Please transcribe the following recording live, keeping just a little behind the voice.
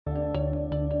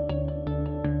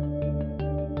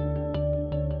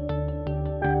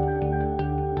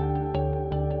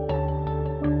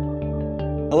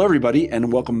Hello, everybody,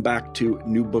 and welcome back to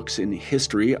New Books in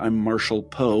History. I'm Marshall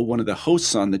Poe, one of the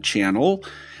hosts on the channel.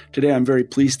 Today, I'm very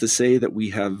pleased to say that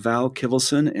we have Val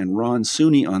Kivelson and Ron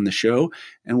Sunni on the show,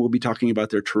 and we'll be talking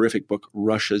about their terrific book,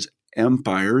 Russia's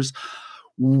Empires.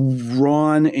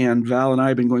 Ron and Val and I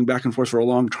have been going back and forth for a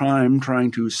long time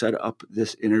trying to set up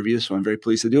this interview, so I'm very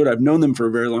pleased to do it. I've known them for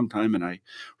a very long time, and I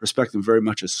respect them very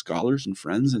much as scholars and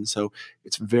friends, and so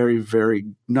it's very, very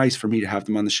nice for me to have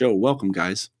them on the show. Welcome,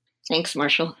 guys. Thanks,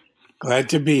 Marshall. Glad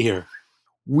to be here.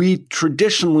 We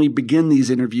traditionally begin these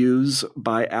interviews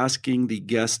by asking the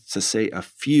guests to say a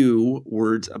few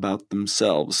words about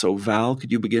themselves. So, Val,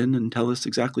 could you begin and tell us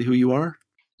exactly who you are?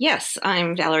 Yes,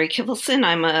 I'm Valerie Kivelson.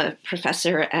 I'm a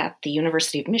professor at the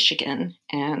University of Michigan,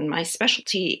 and my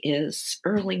specialty is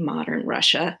early modern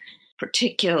Russia,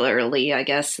 particularly, I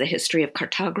guess, the history of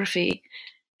cartography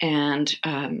and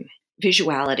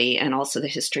visuality, and also the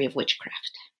history of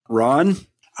witchcraft. Ron?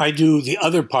 I do the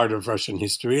other part of Russian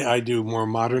history. I do more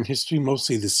modern history,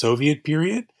 mostly the Soviet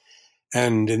period.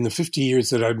 And in the 50 years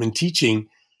that I've been teaching,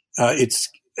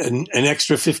 it's an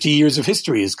extra 50 years of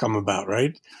history has come about,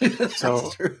 right?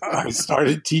 So I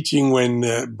started teaching when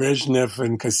Brezhnev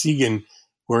and Kosygin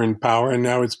were in power, and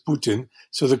now it's Putin.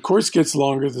 So the course gets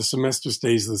longer, the semester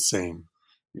stays the same.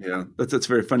 Yeah, that's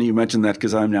very funny you mentioned that,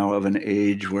 because I'm now of an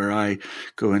age where I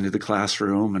go into the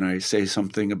classroom and I say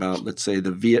something about, let's say,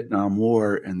 the Vietnam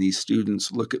War, and these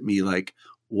students look at me like,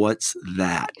 what's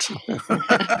that?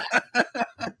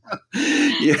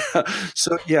 Yeah.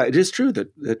 So, yeah, it is true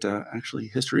that actually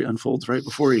history unfolds right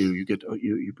before you.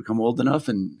 You become old enough,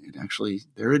 and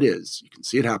there it is. You can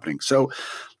see it happening. So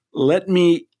let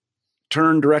me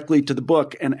turn directly to the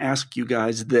book and ask you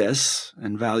guys this,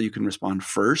 and Val, you can respond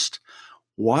first.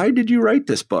 Why did you write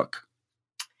this book?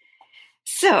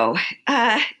 So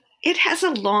it has a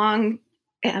long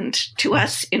and, to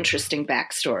us, interesting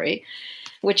backstory,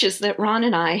 which is that Ron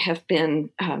and I have been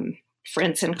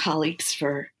friends and colleagues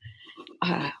for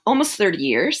almost 30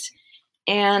 years.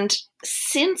 And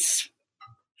since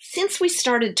we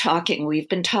started talking, we've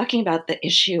been talking about the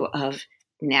issue of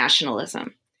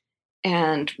nationalism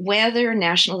and whether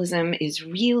nationalism is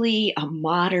really a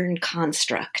modern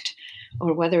construct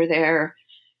or whether they're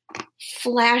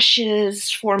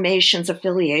flashes, formations,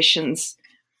 affiliations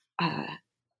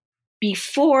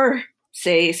before,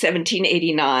 say,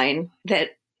 1789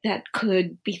 that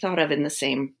could be thought of in the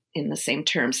same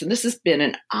terms. And this has been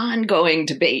an ongoing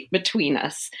debate between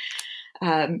us.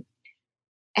 And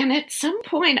at some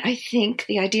point, I think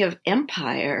the idea of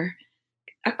empire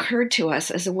occurred to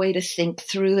us as a way to think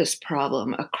through this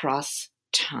problem across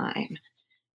time.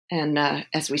 And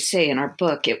as we say in our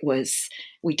book,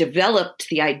 we developed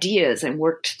the ideas and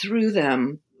worked through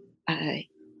them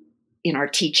in our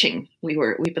teaching.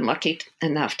 We've been lucky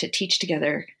enough to teach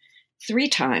together 3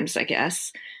 times, I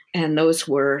guess, and those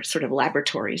were sort of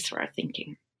laboratories for our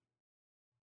thinking.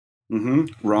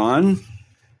 Mm-hmm. Ron?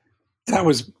 That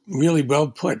was really well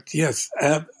put, yes.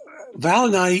 Val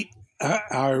and I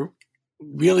are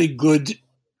really good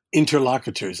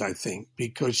interlocutors, I think,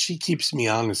 because she keeps me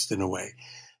honest in a way.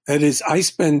 That is, I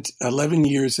spent 11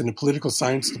 years in the political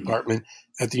science department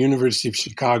at the University of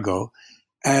Chicago.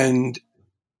 And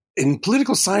in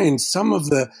political science, some of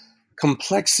the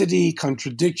complexity,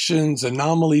 contradictions,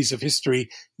 anomalies of history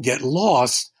get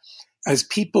lost as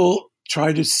people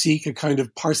try to seek a kind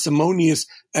of parsimonious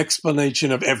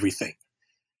explanation of everything.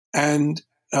 And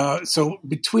so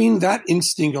between that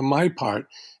instinct on my part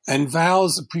and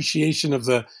Val's appreciation of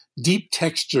the deep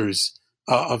textures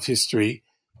of history,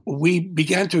 we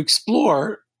began to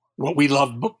explore what we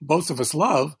love, both of us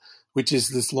love, which is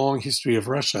this long history of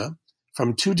Russia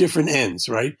from 2 different ends,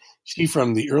 right? She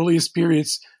from the earliest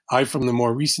periods, I from the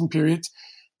more recent periods.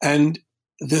 And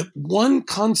the one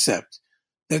concept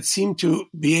that seemed to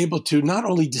be able to not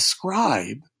only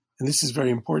describe, and this is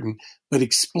very important, but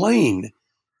explain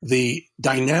the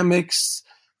dynamics,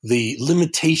 the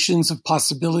limitations of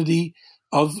possibility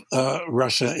of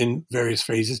Russia in various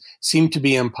phases seemed to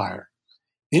be empire.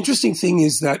 The interesting thing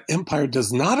is that empire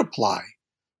does not apply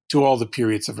to all the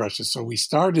periods of Russia. So we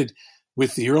started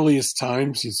with the earliest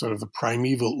times, sort of the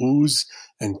primeval Uz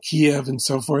and Kiev and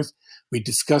so forth. We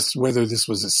discussed whether this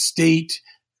was a state,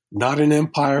 not an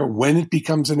empire, when it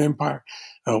becomes an empire.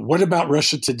 What about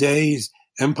Russia today? Is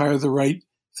empire the right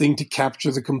thing to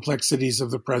capture the complexities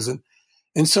of the present?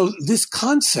 And so this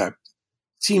concept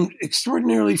seemed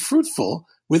extraordinarily fruitful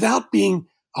without being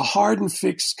a hard and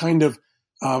fixed kind of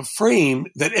frame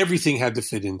that everything had to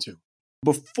fit into.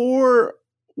 Before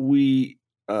we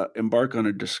embark on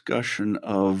a discussion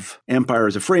of empire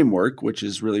as a framework, which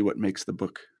is really what makes the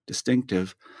book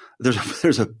distinctive.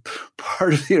 There's a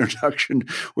part of the introduction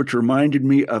which reminded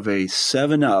me of a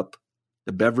 7-Up,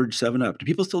 the beverage 7-Up. Do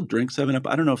people still drink 7-Up?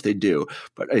 I don't know if they do,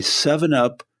 but a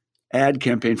 7-Up ad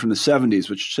campaign from the 70s,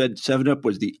 which said 7-Up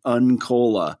was the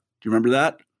Uncola. Do you remember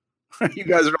that? You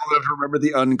guys are old enough to remember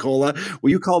the Uncola.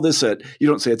 Well, you call this you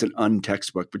don't say it's an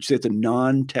untextbook, but you say it's a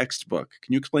non-textbook.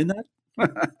 Can you explain that?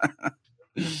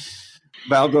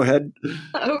 Val, go ahead.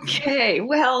 Okay.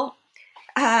 Well,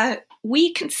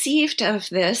 we conceived of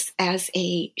this as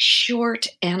a short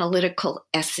analytical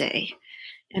essay,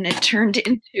 and it turned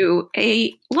into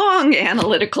a long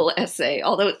analytical essay,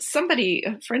 although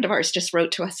a friend of ours just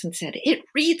wrote to us and said, it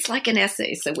reads like an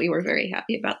essay, so we were very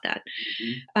happy about that.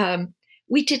 Mm-hmm.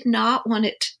 We did not want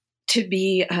it to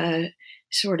be a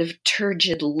sort of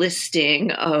turgid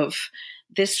listing of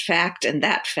this fact and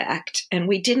that fact, and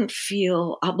we didn't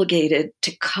feel obligated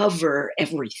to cover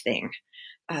everything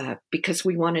because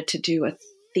we wanted to do a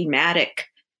thematic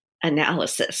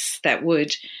analysis that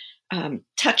would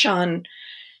touch on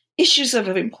issues of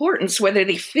importance, whether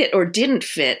they fit or didn't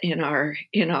fit in our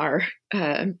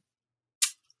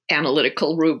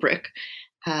analytical rubric,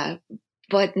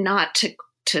 but not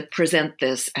to present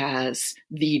this as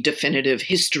the definitive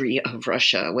history of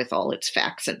Russia with all its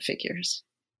facts and figures.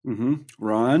 Mm-hmm.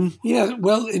 Ron? Yeah,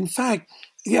 well, in fact,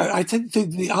 I think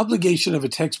the obligation of a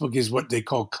textbook is what they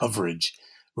call coverage,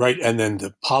 right? And then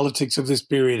the politics of this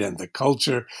period and the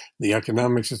culture, the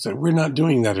economics, etc. We're not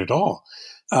doing that at all.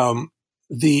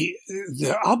 The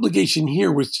obligation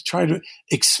here was to try to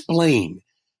explain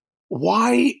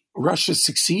why Russia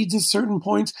succeeds at certain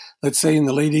points, let's say in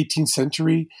the late 18th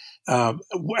century,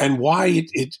 and why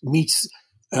it meets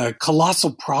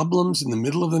colossal problems in the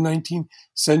middle of the 19th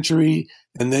century,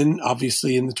 and then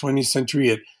obviously in the 20th century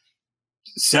at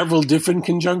several different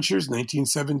conjunctures,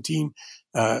 1917,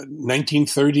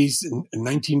 1930s,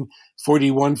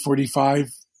 1941,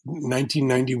 45,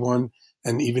 1991,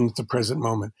 and even at the present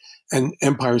moment. And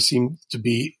empire seemed to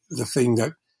be the thing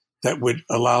that would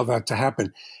allow that to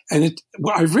happen. And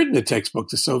I've written a textbook,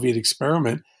 The Soviet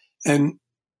Experiment, and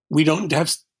we don't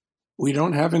have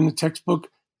in the textbook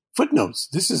footnotes.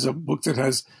 This is a book that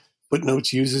has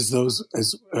footnotes, uses those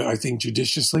as I think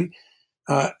judiciously.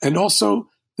 And also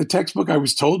the textbook, I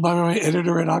was told by my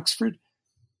editor at Oxford,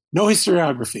 no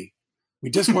historiography. We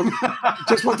just want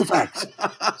the facts,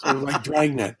 sort of like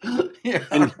Dragnet. Yeah,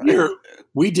 and here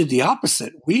we did the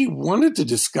opposite. We wanted to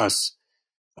discuss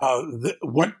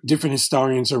what different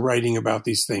historians are writing about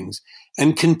these things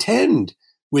and contend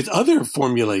with other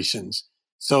formulations.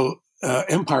 So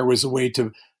empire was a way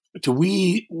to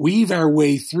weave our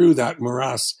way through that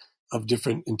morass of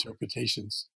different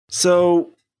interpretations.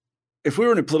 So if we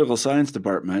were in a political science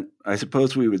department, I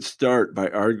suppose we would start by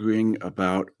arguing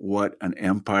about what an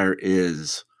empire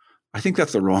is. I think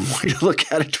that's the wrong way to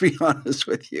look at it, to be honest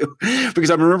with you,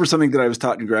 because I remember something that I was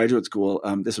taught in graduate school.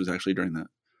 This was actually during the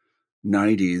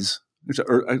 90s,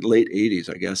 or late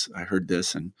 80s, I guess. I heard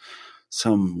this, and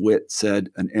some wit said,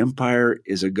 an empire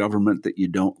is a government that you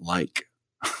don't like.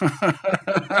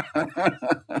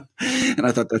 And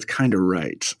I thought that's kind of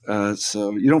right.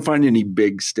 So you don't find any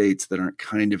big states that aren't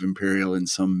kind of imperial in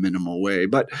some minimal way.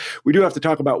 But we do have to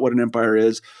talk about what an empire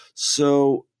is.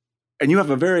 So, and you have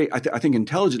a very, I think,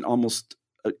 intelligent, almost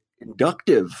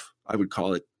inductive, I would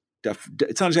call it.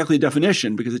 It's not exactly a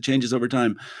definition because it changes over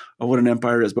time of what an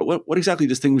empire is. But what exactly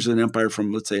distinguishes an empire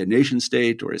from, let's say, a nation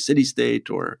state or a city state?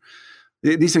 Or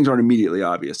these things aren't immediately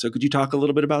obvious. So could you talk a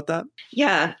little bit about that?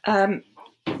 Yeah.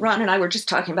 Ron and I were just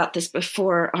talking about this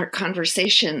before our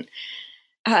conversation.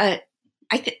 I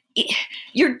think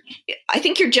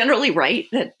you're generally right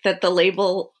that the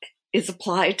label is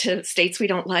applied to states we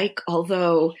don't like,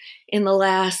 although in the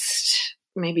last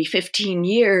maybe 15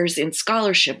 years in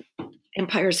scholarship,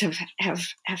 empires have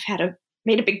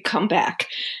made a big comeback,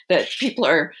 that people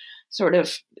are sort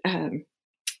of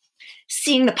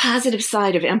seeing the positive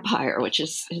side of empire, which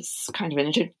is kind of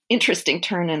an interesting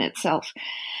turn in itself.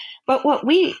 But what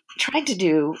we tried to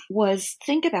do was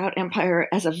think about empire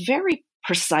as a very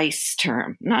precise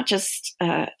term, not just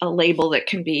a label that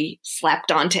can be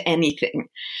slapped onto anything.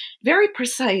 Very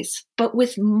precise, but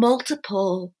with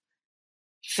multiple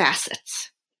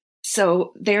facets.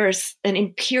 So there's an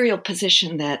imperial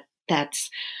position that's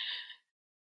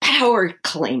power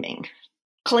claiming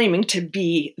to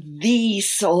be the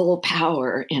sole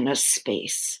power in a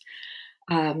space.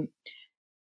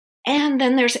 And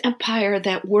then there's empire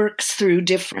that works through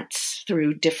difference,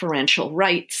 through differential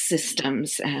rights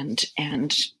systems and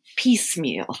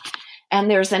piecemeal. And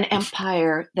there's an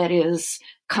empire that is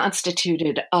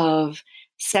constituted of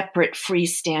separate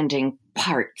freestanding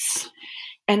parts.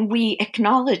 we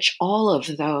acknowledge all of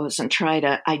those and try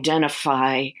to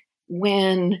identify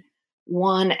when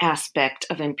one aspect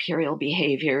of imperial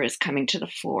behavior is coming to the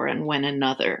fore and when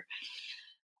another.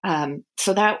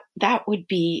 So that would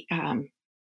be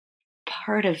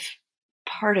part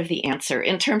of the answer.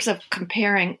 In terms of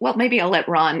comparing, well, maybe I'll let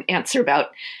Ron answer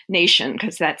about nation,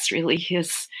 because that's really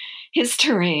his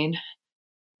terrain.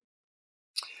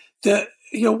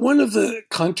 One of the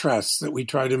contrasts that we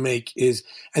try to make is,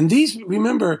 and these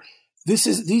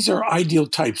are ideal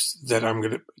types that I'm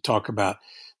going to talk about.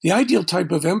 The ideal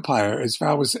type of empire, as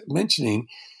Val was mentioning,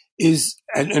 is,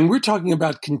 and we're talking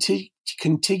about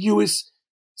contiguous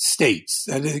states,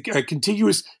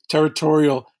 contiguous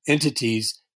territorial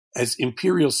entities as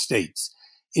imperial states.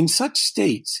 In such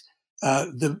states,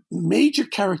 the major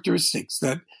characteristics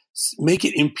that make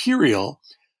it imperial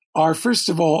are, first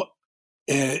of all,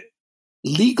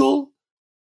 legal,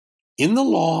 in the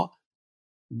law,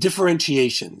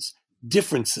 differentiations,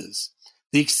 differences,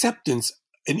 the acceptance,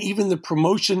 and even the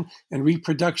promotion and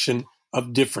reproduction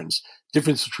of difference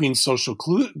between social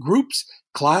groups,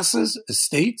 classes,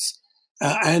 estates,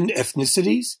 and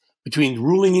ethnicities, between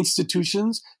ruling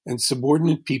institutions and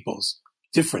subordinate peoples,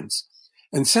 difference.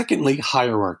 And secondly,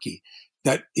 hierarchy.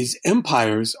 That is,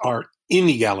 empires are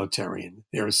inegalitarian.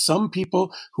 There are some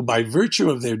people who, by virtue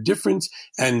of their difference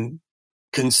and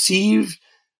conceive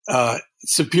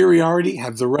superiority,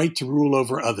 have the right to rule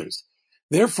over others.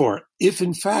 Therefore, if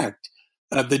in fact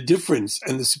the difference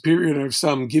and the superiority of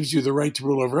some gives you the right to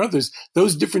rule over others,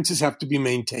 those differences have to be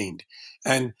maintained.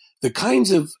 And the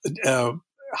kinds of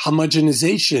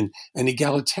homogenization and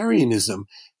egalitarianism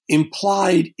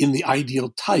implied in the ideal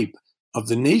type of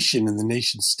the nation and the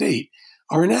nation state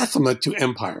are anathema to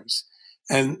empires.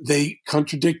 And they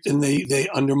contradict and they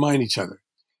undermine each other.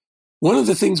 One of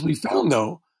the things we found,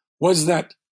 though, was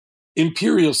that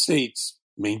imperial states,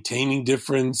 maintaining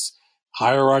difference,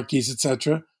 hierarchies,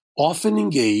 etc., often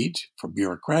engage, for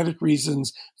bureaucratic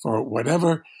reasons, for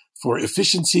whatever, for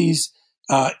efficiencies,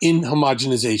 in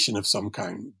homogenization of some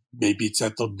kind. Maybe it's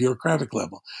at the bureaucratic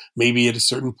level. Maybe at a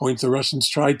certain point the Russians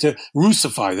tried to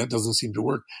Russify. That doesn't seem to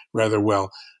work rather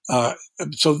well.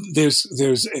 So there's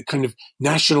a kind of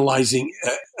nationalizing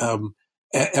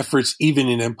efforts even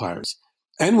in empires.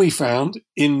 And we found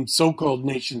in so-called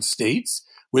nation states,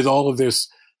 with all of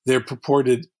their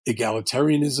purported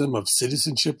egalitarianism of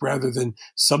citizenship rather than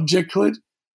subjecthood,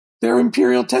 there are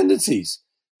imperial tendencies.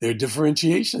 There are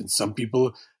differentiations. Some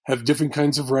people have different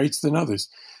kinds of rights than others.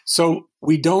 So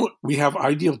we have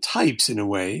ideal types in a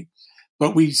way,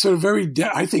 but we sort of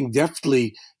I think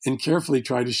deftly and carefully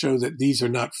try to show that these are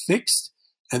not fixed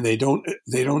and they don't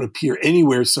appear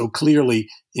anywhere so clearly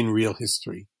in real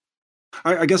history.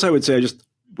 I guess I would say, I just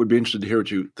would be interested to hear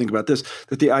what you think about this,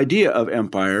 that the idea of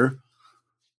empire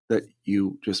that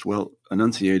you just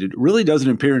enunciated really doesn't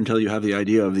appear until you have the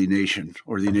idea of the nation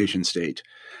or the nation state.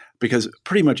 Because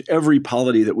pretty much every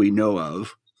polity that we know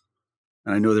of,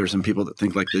 and I know there are some people that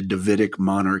think like the Davidic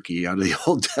monarchy out of the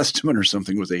Old Testament or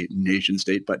something was a nation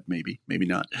state, but maybe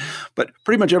not. But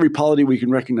pretty much every polity we can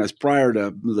recognize prior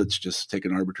to, let's just take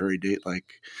an arbitrary date like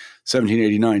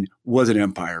 1789, was an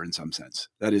empire in some sense.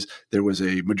 That is, there was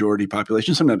a majority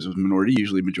population, sometimes it was a minority,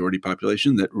 usually majority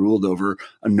population, that ruled over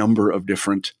a number of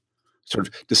different sort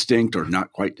of distinct or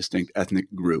not quite distinct ethnic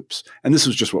groups. And this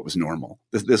was just what was normal.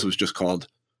 This was just called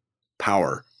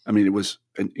power. I mean, it was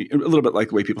a little bit like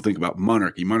the way people think about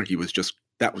monarchy. Monarchy was just,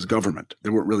 that was government.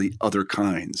 There weren't really other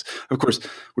kinds. Of course,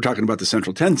 we're talking about the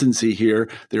central tendency here.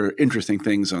 There are interesting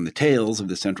things on the tails of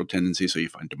the central tendency. So you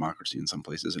find democracy in some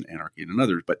places and anarchy in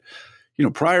others. But,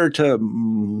 prior to,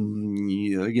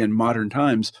 again, modern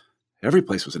times, every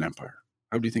place was an empire.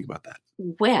 How do you think about that?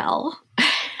 Well,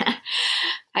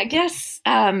 I guess,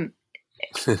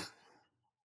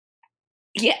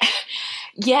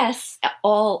 yes,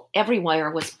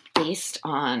 everywhere was based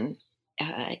on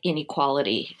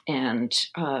inequality and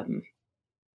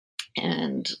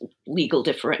legal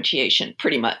differentiation,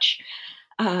 pretty much.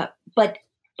 But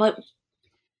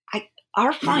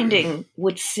our finding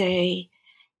would say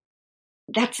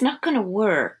that's not going to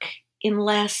work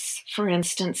unless, for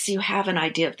instance, you have an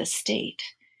idea of the state.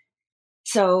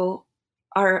 So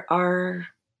our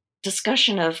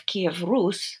discussion of Kiev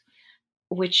Rus,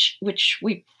 which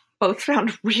we both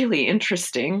found really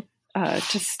interesting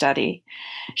to study,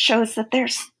 shows that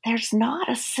there's not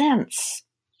a sense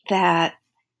that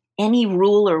any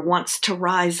ruler wants to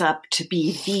rise up to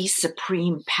be the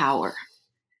supreme power.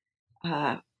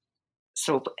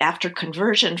 So after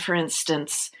conversion, for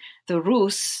instance, the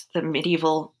Rus, the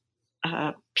medieval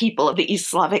people of the East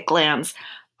Slavic lands,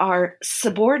 are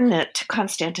subordinate to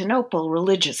Constantinople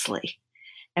religiously.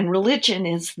 And religion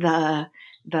is the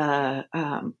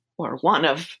or one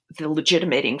of the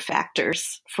legitimating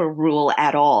factors for rule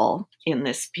at all in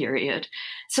this period.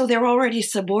 So they're already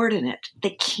subordinate.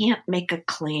 They can't make a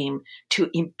claim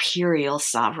to imperial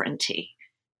sovereignty,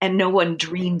 and no one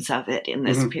dreams of it in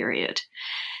this period.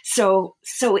 So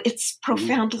it's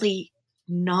profoundly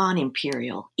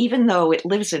non-imperial, even though it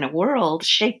lives in a world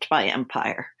shaped by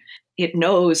empire. It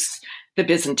knows the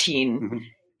Byzantine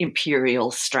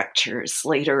imperial structures.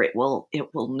 Later, it will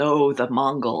know the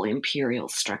Mongol imperial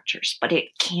structures, but it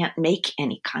can't make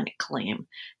any kind of claim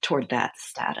toward that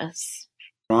status.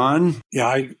 Ron?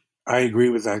 Yeah, I agree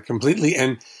with that completely.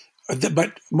 And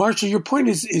but Marshall, your point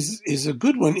is a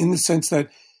good one in the sense that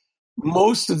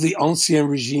most of the Ancien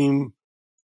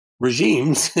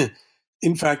regimes,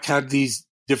 in fact, had these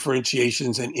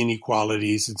differentiations and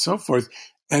inequalities and so forth,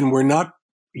 and were not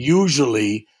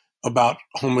usually about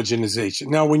homogenization.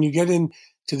 Now, when you get into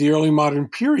the early modern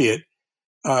period,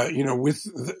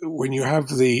 when you have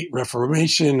the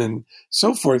Reformation and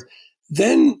so forth,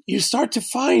 then you start to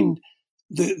find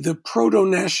the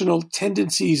proto-national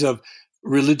tendencies of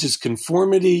religious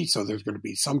conformity. So there's going to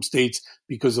be some states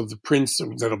because of the prince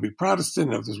that'll be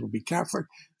Protestant, others will be Catholic,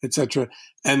 etc.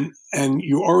 And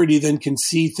you already then can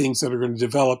see things that are going to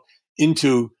develop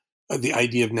into the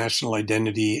idea of national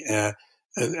identity,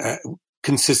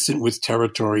 consistent with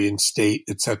territory and state,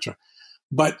 etc.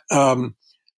 But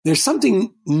there's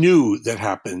something new that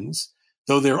happens,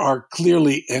 though there are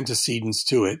clearly antecedents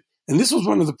to it. And this was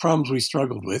one of the problems we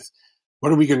struggled with.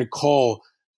 What are we going to call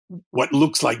what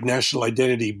looks like national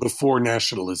identity before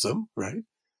nationalism, right?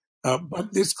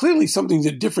 But there's clearly something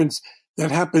difference that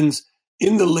happens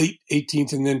in the late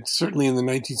 18th and then certainly in the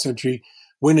 19th century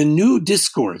when a new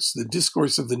discourse, the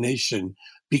discourse of the nation,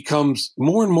 becomes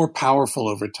more and more powerful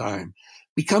over time,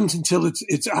 becomes until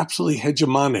it's absolutely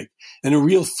hegemonic and a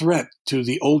real threat to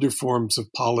the older forms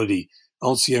of polity,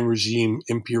 Ancien regime,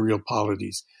 imperial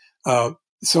polities.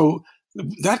 So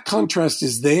that contrast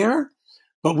is there,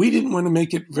 but we didn't want to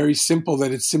make it very simple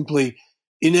that it's simply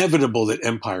inevitable that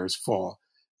empires fall.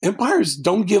 Empires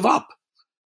don't give up,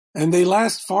 and they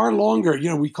last far longer.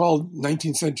 We call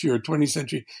 19th century or 20th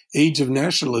century age of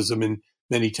nationalism in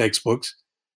many textbooks.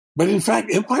 But in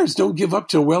fact, empires don't give up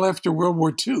till well after World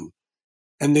War II.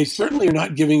 And they certainly are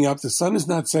not giving up. The sun is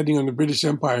not setting on the British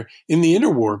Empire in the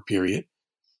interwar period.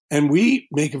 And we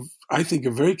make, I think,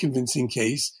 a very convincing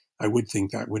case, I would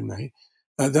think that, wouldn't I,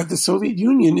 that the Soviet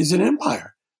Union is an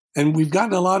empire. And we've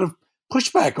gotten a lot of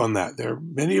pushback on that. There are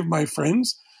many of my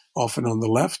friends, often on the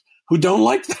left, who don't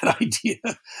like that idea,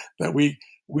 that we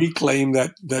claim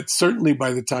that certainly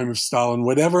by the time of Stalin,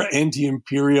 whatever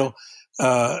anti-imperial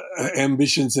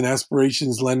ambitions and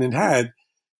aspirations Lenin had,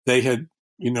 they had,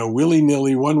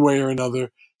 willy-nilly, one way or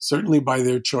another, certainly by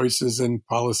their choices and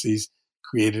policies,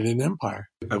 created an empire.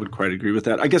 I would quite agree with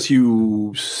that. I guess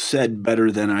you said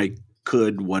better than I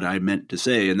could what I meant to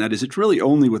say, and that is it's really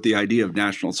only with the idea of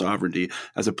national sovereignty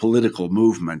as a political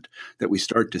movement that we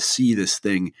start to see this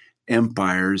thing,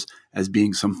 empires, as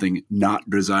being something not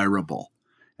desirable.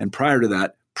 And prior to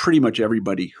that, pretty much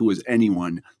everybody who was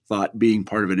anyone thought being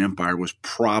part of an empire was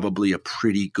probably a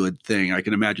pretty good thing. I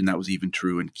can imagine that was even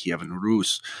true in Kievan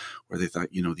Rus, where they thought,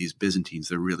 these Byzantines,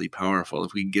 they're really powerful.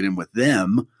 If we can get in with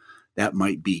them, that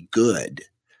might be good.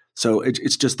 So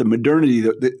it's just the modernity.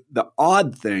 The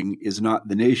odd thing is not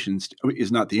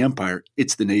the empire.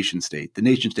 It's the nation state. The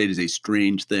nation state is a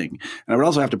strange thing. And I would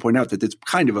also have to point out that it's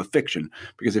kind of a fiction,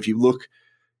 because if you look,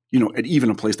 at even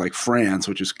a place like France,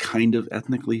 which is kind of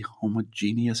ethnically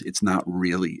homogeneous, it's not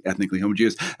really ethnically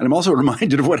homogeneous. And I'm also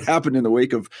reminded of what happened in the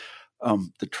wake of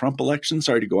the Trump election.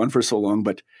 Sorry to go on for so long,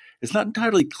 but it's not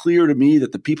entirely clear to me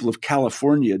that the people of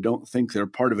California don't think they're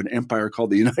part of an empire called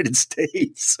the United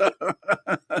States.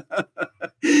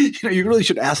 You really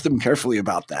should ask them carefully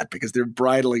about that, because they're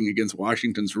bridling against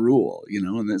Washington's rule,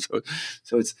 and then,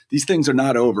 so it's, these things are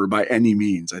not over by any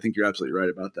means. I think you're absolutely right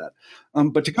about that.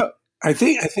 But to go, I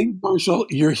think, Marshall,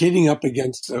 you're hitting up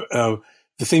against the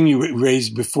thing you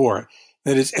raised before.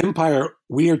 That is, empire,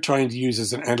 we are trying to use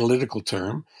as an analytical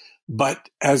term, but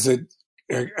as a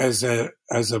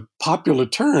popular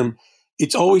term,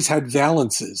 it's always had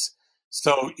valences.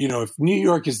 So, if New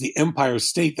York is the empire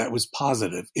state, that was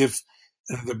positive. If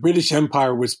the British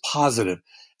Empire was positive.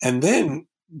 And then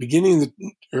beginning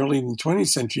early in the 20th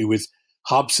century with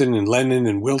Hobson and Lenin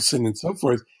and Wilson and so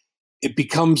forth, it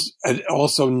becomes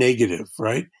also negative,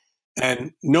 right?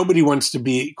 And nobody wants to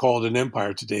be called an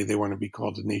empire today. They want to be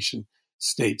called a nation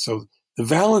state. So the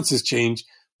valence has changed,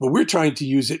 but we're trying to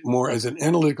use it more as an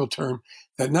analytical term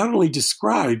that not only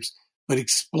describes, but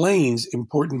explains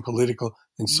important political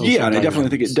and social Yeah, and I definitely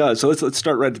dynamics. think it does. So let's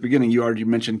start right at the beginning. You already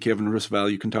mentioned Kievan Rus. Val.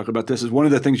 You can talk about this. Is one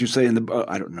of the things you say in the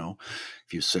I don't know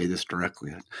if you say this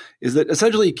directly, is that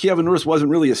essentially Kievan Rus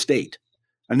wasn't really a state.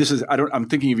 And this is I'm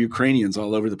thinking of Ukrainians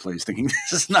all over the place, thinking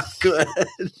this is not good.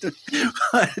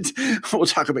 But we'll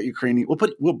talk about Ukrainian.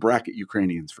 We'll bracket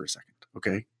Ukrainians for a second,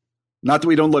 okay? Not that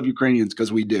we don't love Ukrainians,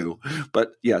 because we do,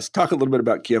 but yes, talk a little bit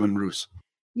about Kievan Rus.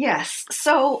 Yes.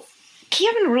 So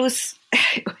Kievan Rus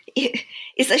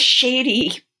is a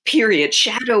shady period,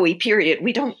 shadowy period.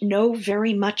 We don't know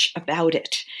very much about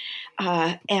it.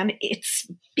 And it's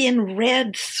been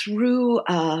read through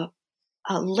a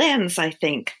lens, I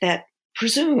think, that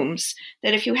presumes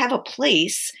that if you have a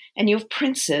place and you have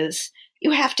princes,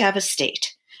 you have to have a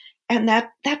state. And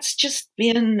that's just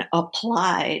been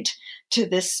applied to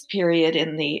this period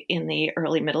in the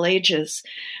early Middle Ages,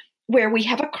 where we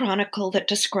have a chronicle that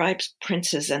describes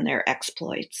princes and their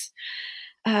exploits.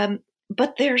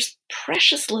 But there's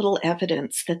precious little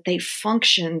evidence that they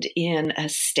functioned in a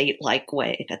state-like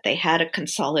way, that they had a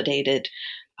consolidated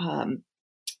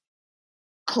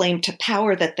claim to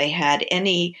power, that they had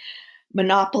any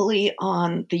monopoly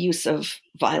on the use of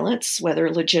violence,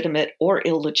 whether legitimate or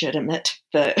illegitimate.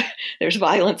 There's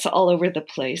violence all over the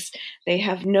place. They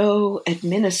have no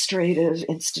administrative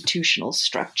institutional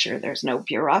structure. There's no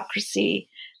bureaucracy.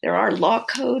 There are law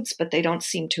codes, but they don't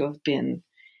seem to have been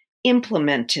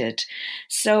implemented.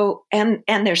 So, and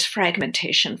there's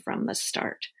fragmentation from the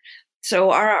start.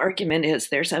 So our argument is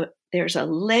there's a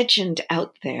legend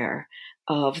out there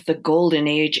of the golden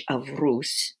age of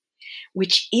Rus,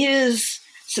 which is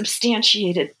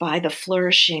substantiated by the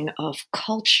flourishing of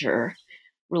culture,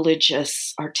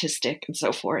 religious, artistic, and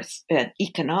so forth, and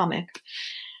economic.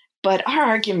 But our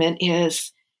argument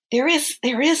is there is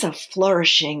a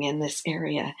flourishing in this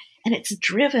area, and it's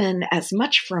driven as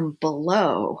much from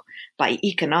below by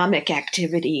economic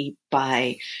activity,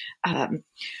 by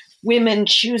women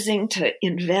choosing to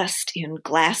invest in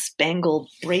glass-bangled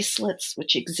bracelets,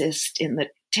 which exist in the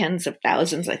tens of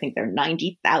thousands. I think there are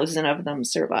 90,000 of them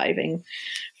surviving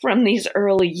from these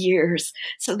early years.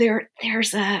 So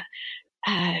there's a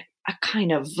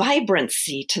kind of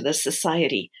vibrancy to the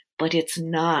society, but it's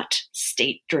not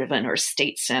state-driven or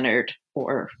state-centered,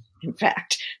 or in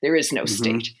fact, there is no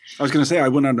state. I was going to say, I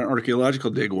went on an archaeological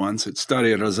dig once at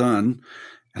Stare Razan, and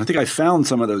I think I found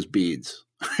some of those beads.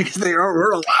 There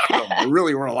were a lot of them. There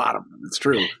really were a lot of them. It's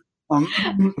true.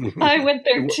 I went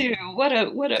there too. What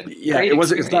a yeah. Great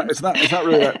experience. It's not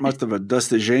really that much of a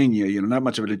dostижение, not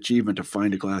much of an achievement to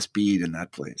find a glass bead in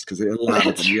that place, because there are a lot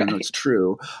of them. Right. It's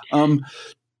true.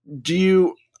 Do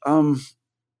you?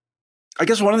 I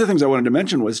guess one of the things I wanted to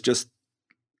mention was just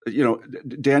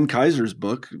Dan Kaiser's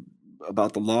book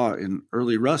about the law in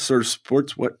early Rus sort of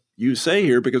supports what you say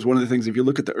here, because one of the things, if you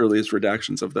look at the earliest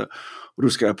redactions of the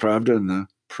Ruskaya Pravda and the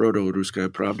Proto-Ruskaya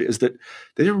Pravda, is that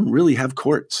they didn't really have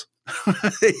courts.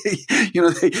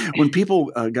 When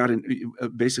people got in,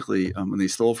 basically, when they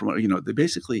stole from,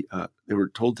 they were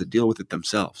told to deal with it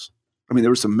themselves. I mean,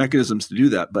 there were some mechanisms to do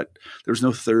that, but there was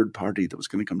no third party that was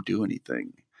going to come do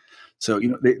anything. So,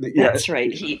 that's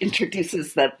right. He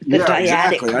introduces the dyadic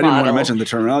exactly. model. I didn't want to mention the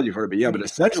terminology for it, but but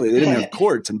essentially they didn't have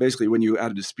courts. And basically when you had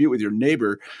a dispute with your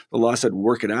neighbor, the law said,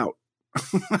 work it out.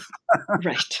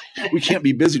 Right. We can't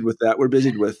be busied with that. We're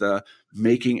busied with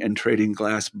making and trading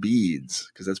glass beads,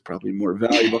 because that's probably more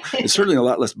valuable. It's certainly a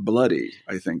lot less bloody,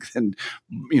 I think, than,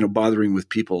 bothering with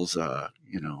people's,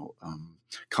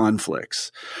 conflicts.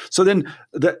 So then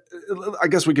I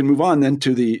guess we can move on then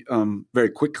to the very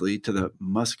quickly to the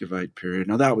Muscovite period.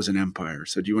 Now that was an empire.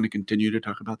 So do you want to continue to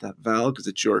talk about that, Val, because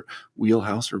it's your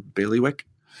wheelhouse or bailiwick?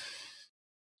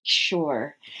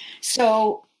 Sure.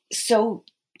 So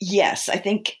yes, I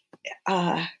think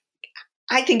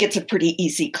it's a pretty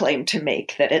easy claim to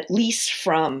make that at least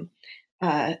from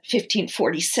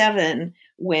 1547,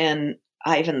 when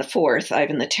Ivan IV,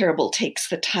 Ivan the Terrible, takes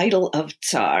the title of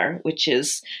Tsar, which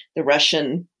is the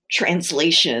Russian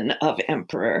translation of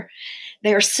emperor,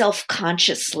 they're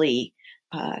self-consciously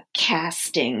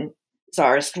casting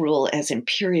Tsarist rule as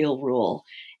imperial rule,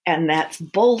 and that's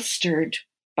bolstered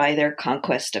by their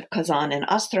conquest of Kazan and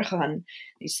Astrakhan,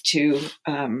 these two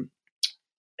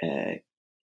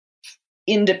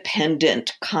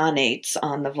independent khanates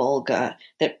on the Volga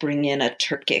that bring in a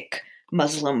Turkic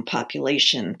Muslim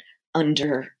population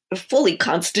under fully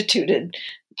constituted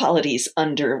polities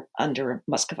under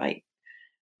Muscovite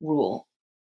rule.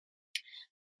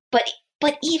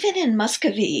 But even in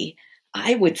Muscovy,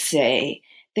 I would say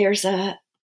there's a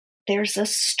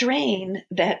strain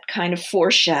that kind of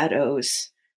foreshadows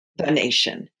the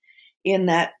nation, in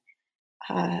that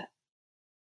the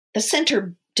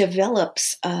center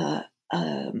develops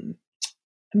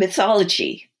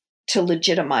mythology to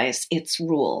legitimize its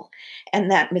rule.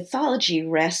 And that mythology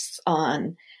rests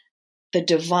on the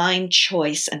divine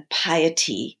choice and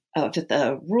piety of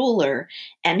the ruler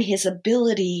and his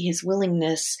ability, his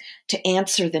willingness to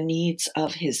answer the needs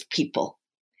of his people.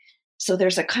 So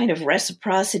there's a kind of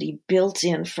reciprocity built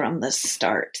in from the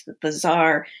start, that the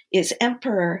Tsar is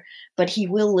emperor, but he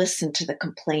will listen to the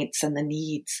complaints and the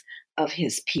needs of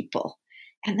his people.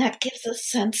 And that gives a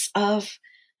sense of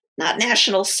not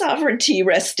national sovereignty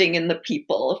resting in the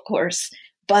people, of course,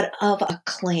 but of a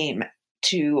claim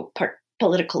to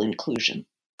political inclusion.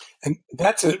 And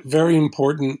that's a very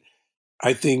important,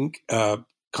 I think,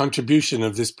 contribution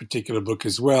of this particular book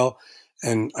as well.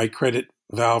 And I credit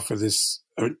Val for this,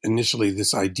 initially,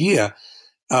 this idea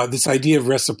of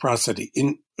reciprocity.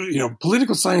 In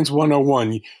Political Science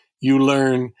 101, you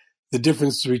learn the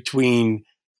difference between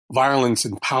violence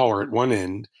and power at one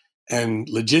end and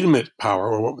legitimate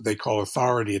power, or what they call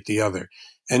authority, at the other.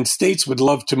 And states would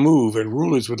love to move, and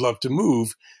rulers would love to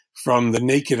move from the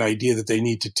naked idea that they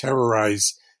need to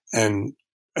terrorize and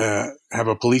have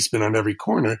a policeman on every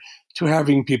corner to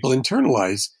having people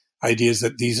internalize ideas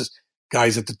that these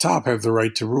guys at the top have the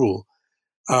right to rule.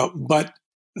 But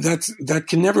that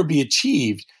can never be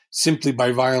achieved simply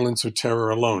by violence or terror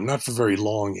alone, not for very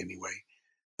long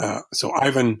anyway. So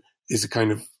Ivan is a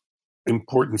kind of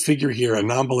important figure here,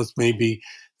 anomalous maybe.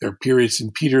 There are periods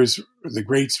in Peter's the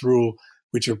Great's rule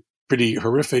which are pretty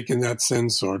horrific in that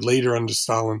sense, or later under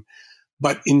Stalin.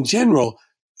 But in general,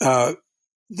 the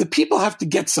people have to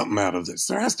get something out of this.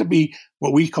 There has to be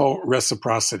what we call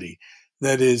reciprocity.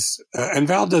 That is, and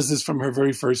Val does this from her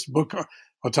very first book,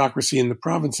 Autocracy in the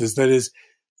Provinces. That is,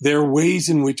 there are ways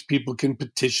in which people can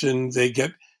petition. They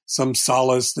get some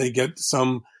solace. They get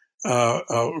some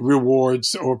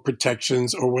rewards or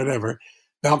protections or whatever.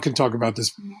 Val can talk about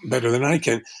this better than I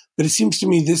can. But it seems to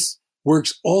me this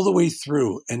works all the way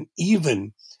through. And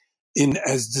even in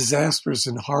as disastrous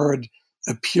and horrid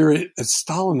a period as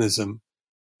Stalinism,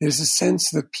 there's a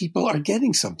sense that people are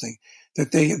getting something,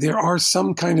 that there are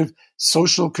some kind of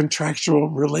social contractual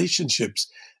relationships.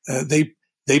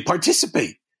 They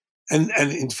participate. And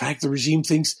in fact, the regime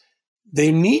thinks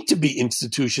there need to be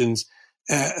institutions,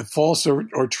 false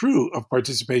or true, of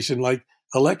participation, like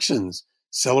elections,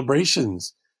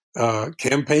 celebrations,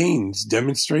 campaigns,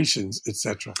 demonstrations,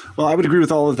 etc. Well, I would agree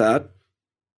with all of that,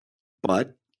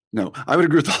 but no, I would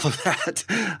agree with all of that.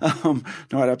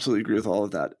 No, I'd absolutely agree with all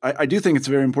of that. I do think it's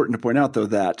very important to point out, though,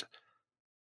 that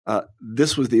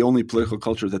this was the only political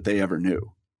culture that they ever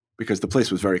knew, because the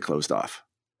place was very closed off.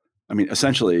 I mean,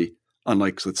 essentially,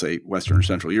 unlike, let's say, Western or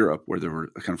Central Europe, where there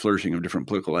were a kind of flourishing of different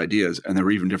political ideas, and there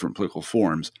were even different political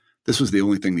forms, this was the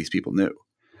only thing these people knew.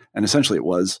 And essentially it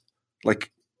was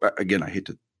like, again, I hate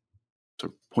to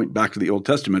sort of point back to the Old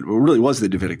Testament, but it really was the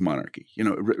Davidic monarchy. It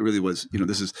really was,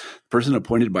 this is the person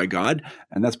appointed by God,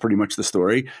 and that's pretty much the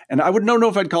story. And I would don't know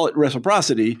if I'd call it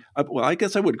reciprocity. Well, I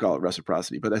guess I would call it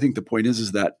reciprocity, but I think the point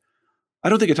is that I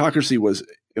don't think autocracy was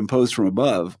imposed from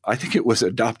above. I think it was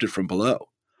adopted from below.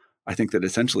 I think that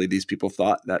essentially these people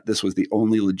thought that this was the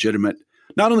only legitimate,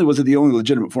 not only was it the only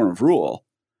legitimate form of rule,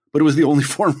 but it was the only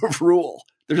form of rule.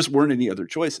 There just weren't any other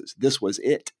choices. This was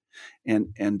it.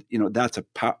 And that's a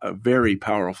very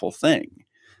powerful thing,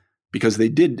 because they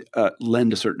did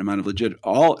lend a certain amount of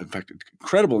in fact, an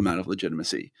incredible amount of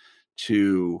legitimacy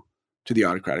to the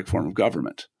autocratic form of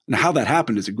government. And how that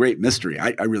happened is a great mystery.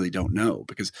 I really don't know,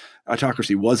 because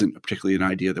autocracy wasn't particularly an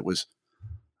idea that was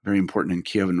very important in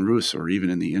Kievan Rus, or even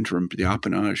in the interim, the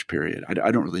Appanage period.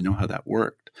 I don't really know how that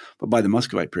worked. But by the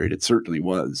Muscovite period, it certainly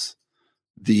was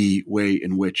the way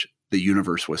in which the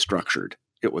universe was structured.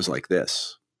 It was like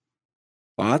this.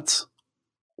 Thoughts?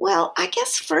 Well, I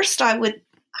guess first I would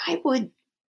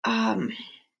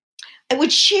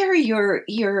share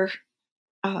your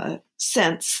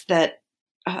sense that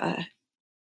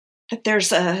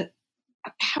there's a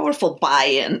powerful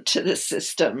buy-in to the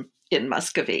system in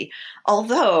Muscovy,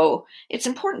 although it's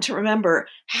important to remember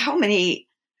how many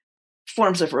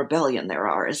forms of rebellion there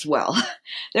are as well.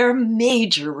 There are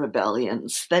major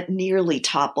rebellions that nearly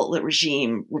topple the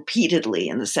regime repeatedly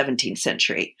in the 17th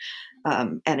century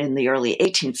and in the early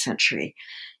 18th century.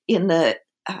 In the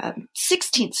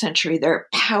 16th century, there are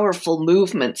powerful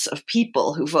movements of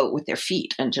people who vote with their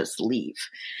feet and just leave.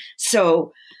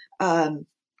 So I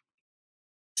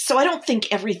don't think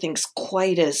everything's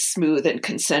quite as smooth and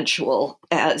consensual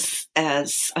as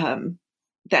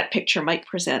that picture might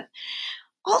present.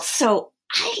 Also,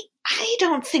 I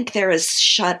don't think they're as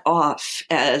shut off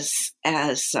as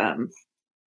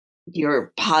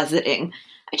you're positing.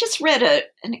 I just read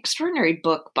an extraordinary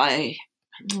book by,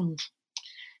 I think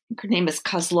her name is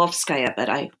Kozlovskaya, but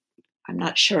I I'm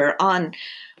not sure, on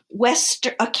West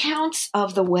accounts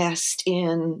of the West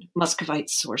in Muscovite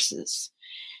sources.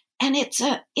 And it's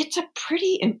a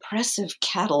pretty impressive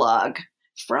catalog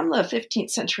from the 15th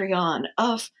century on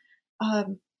of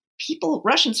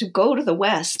Russians who go to the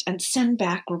West and send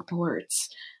back reports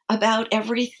about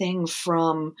everything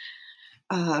from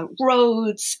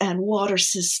roads and water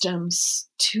systems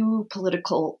to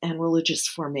political and religious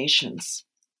formations.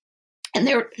 And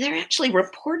they're actually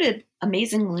reported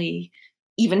amazingly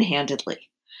even-handedly.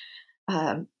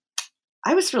 I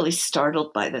was really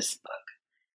startled by this book.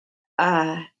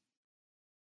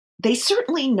 They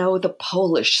certainly know the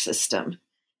Polish system,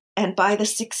 and by the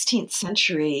 16th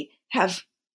century have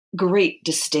great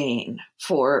disdain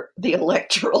for the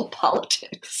electoral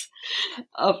politics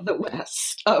of the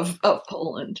West, of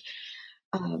Poland.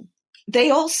 They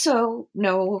also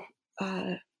know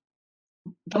the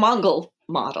Mongol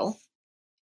model.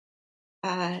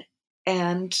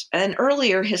 And an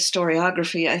earlier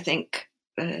historiography, I think,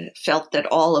 felt that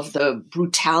all of the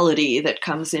brutality that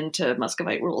comes into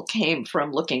Muscovite rule came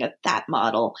from looking at that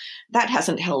model. That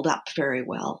hasn't held up very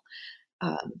well.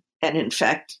 And in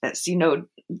fact, as you know,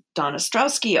 Donna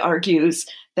Ostrowski argues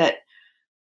that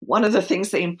one of the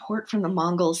things they import from the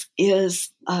Mongols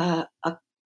is a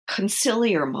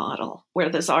conciliar model, where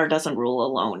the Tsar doesn't rule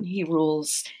alone. He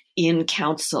rules in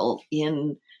council,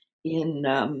 in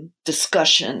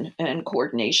discussion and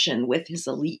coordination with his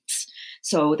elites.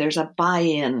 So there's a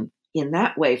buy-in in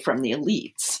that way from the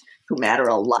elites, who matter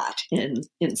a lot in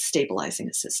stabilizing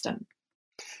a system.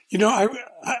 You know,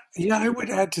 I would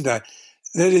add to that.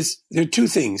 There are two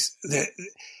things.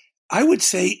 I would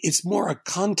say it's more a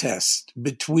contest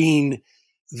between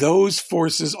those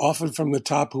forces, often from the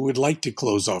top, who would like to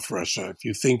close off Russia. If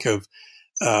you think of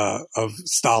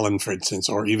Stalin, for instance,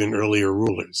 or even earlier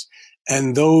rulers,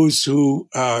 and those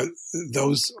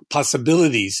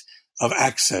possibilities of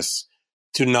access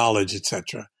to knowledge,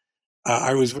 etc.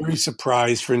 I was very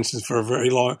surprised, for instance, for a very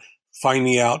long,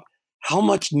 finding out how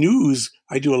much news.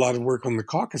 I do a lot of work on the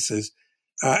Caucasus,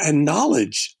 and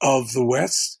knowledge of the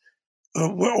West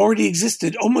already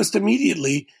existed almost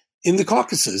immediately in the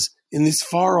Caucasus, in this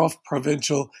far-off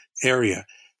provincial area.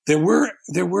 There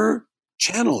were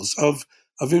channels of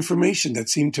information that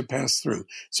seemed to pass through.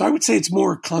 So I would say it's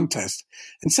more a contest.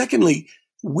 And secondly,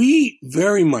 we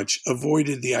very much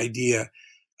avoided the idea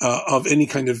of any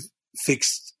kind of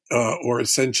fixed or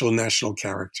essential national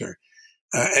character.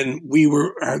 And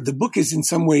the book is in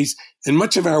some ways, and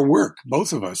much of our work,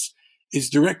 both of us, is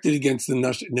directed against the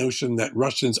notion that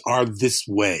Russians are this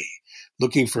way,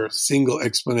 looking for a single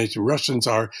explanation. Russians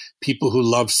are people who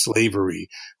love slavery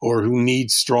or who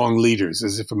need strong leaders,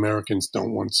 as if Americans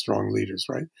don't want strong leaders,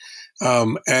 right?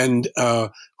 And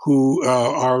who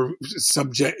are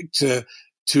subject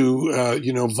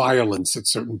to violence at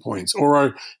certain points.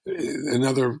 Or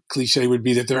another cliche would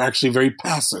be that they're actually very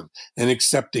passive and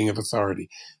accepting of authority.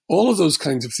 All of those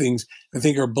kinds of things, I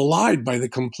think, are belied by the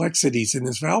complexities, and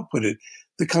as Val put it,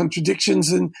 the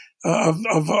contradictions of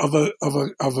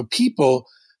a people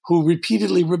who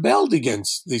repeatedly rebelled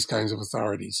against these kinds of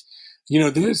authorities. You know,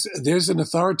 there's an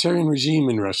authoritarian regime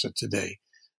in Russia today,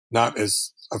 not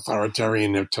as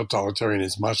authoritarian or totalitarian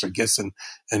as Masha Gessen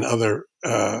and other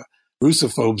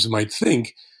Russophobes might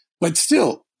think, but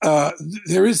still,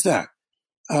 there is that.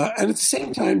 And at the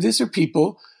same time, these are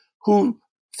people who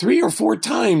 3 or 4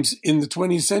 times in the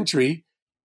 20th century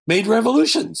made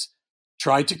revolutions,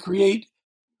 tried to create,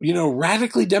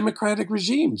 radically democratic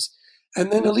regimes.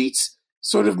 And then elites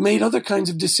sort of made other kinds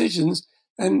of decisions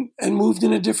and moved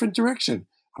in a different direction.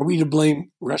 Are we to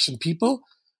blame Russian people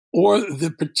or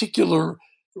the particular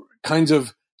kinds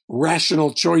of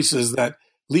rational choices that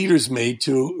leaders made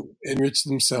to enrich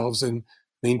themselves and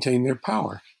maintain their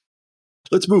power?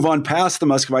 Let's move on past the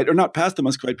Muscovite, or not past the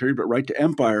Muscovite period, but right to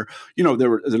empire. There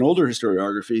was an older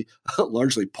historiography,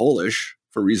 largely Polish,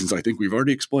 for reasons I think we've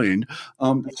already explained,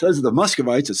 that says the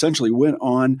Muscovites essentially went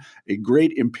on a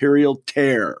great imperial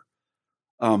tear.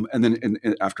 And then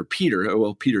after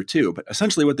Peter too, but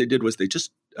essentially what they did was they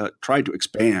just tried to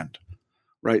expand,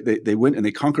 right? They went and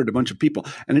they conquered a bunch of people.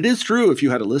 And it is true, if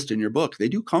you had a list in your book, they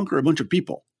do conquer a bunch of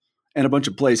people and a bunch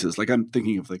of places. Like I'm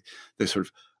thinking of like the sort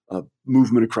of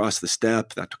movement across the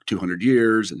steppe that took 200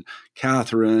 years, and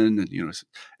Catherine, and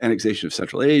annexation of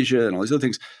Central Asia, and all these other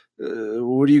things.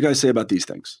 What do you guys say about these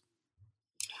things?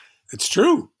 It's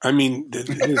true. I mean,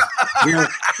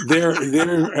 there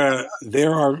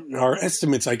are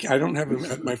estimates. I don't have them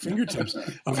at my fingertips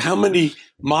of how many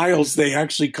miles they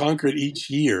actually conquered each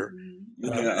year.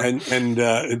 and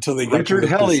until they got Richard to the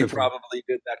Helly Pacific. probably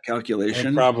did that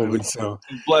calculation. Probably so.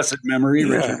 Blessed memory,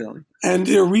 Richard Helly. And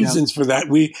there are reasons for that.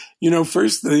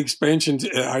 First the expansion.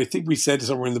 I think we said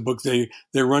somewhere in the book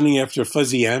they're running after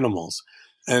fuzzy animals,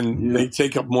 and they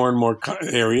take up more and more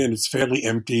area, and it's fairly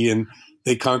empty, and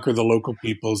they conquer the local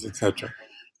peoples, etc.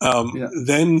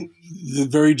 Then the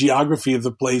very geography of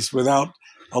the place, without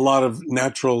a lot of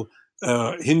natural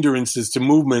hindrances to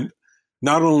movement,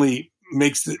 not only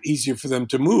makes it easier for them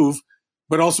to move,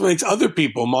 but also makes other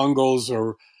people, Mongols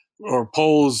or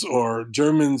Poles or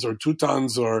Germans or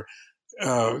Teutons or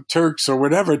Turks or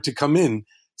whatever, to come in.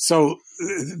 So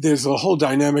there's a whole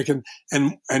dynamic,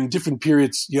 and different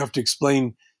periods you have to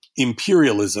explain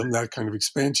imperialism, that kind of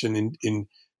expansion, in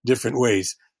different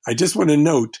ways. I just want to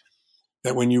note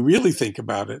that when you really think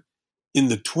about it, in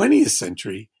the 20th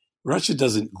century, Russia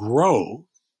doesn't grow.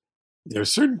 There are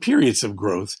certain periods of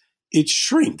growth. It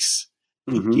shrinks.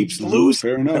 It keeps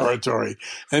losing territory.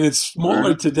 And it's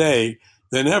smaller today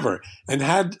than ever. And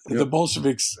had the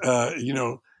Bolsheviks,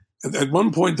 at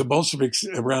one point, the Bolsheviks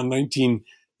around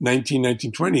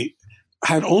 1920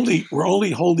 were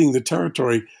only holding the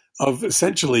territory of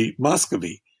essentially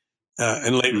Muscovy.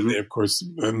 And later they, of course,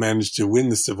 managed to win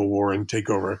the Civil War and take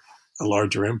over a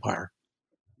larger empire.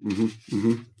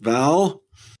 Val,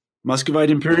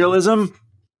 Muscovite imperialism?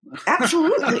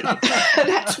 Absolutely.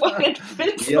 That's why it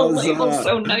fits the label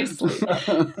so nicely.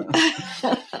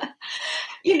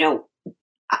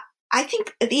 I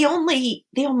think the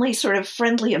only sort of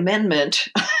friendly amendment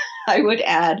I would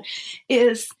add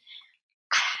is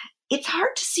it's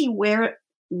hard to see when,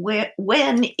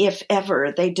 if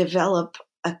ever, they develop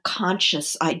a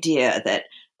conscious idea that,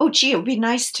 oh, gee, it would be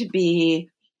nice to be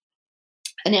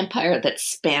an empire that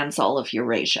spans all of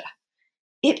Eurasia.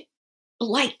 It,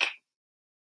 like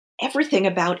everything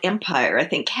about empire, I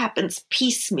think, happens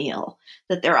piecemeal,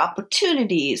 that their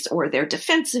opportunities or their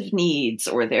defensive needs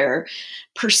or their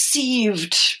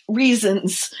perceived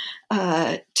reasons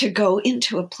to go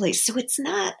into a place. So it's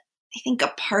not, I think,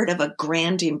 a part of a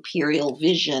grand imperial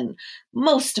vision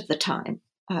most of the time.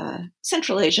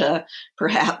 Central Asia,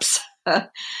 perhaps.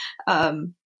 But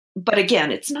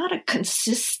again, it's not a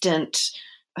consistent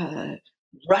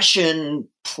Russian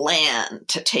plan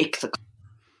to take the...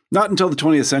 Not until the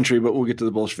 20th century, but we'll get to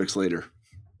the Bolsheviks later.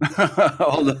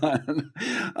 Hold on.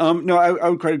 No, I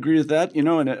would quite agree with that,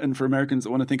 and for Americans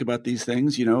that want to think about these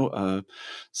things,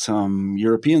 some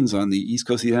Europeans on the east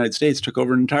coast of the United States took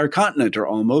over an entire continent, or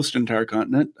almost an entire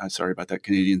continent. Sorry about that,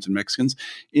 Canadians and Mexicans,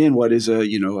 in what is a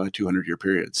 200-year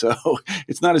period. So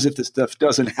it's not as if this stuff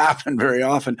doesn't happen very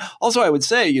often. Also, I would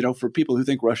say, for people who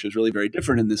think Russia is really very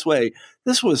different in this way,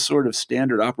 this was sort of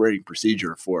standard operating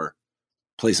procedure for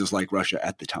places like Russia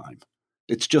at the time.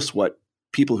 It's just what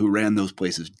people who ran those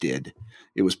places did.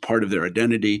 It was part of their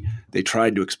identity. They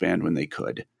tried to expand when they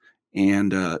could.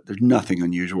 And there's nothing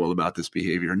unusual about this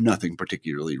behavior, nothing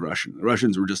particularly Russian. The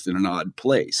Russians were just in an odd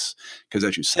place because,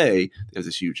 as you say, there's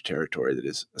this huge territory that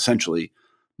is essentially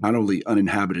not only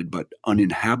uninhabited, but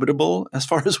uninhabitable as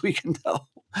far as we can tell.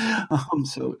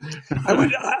 So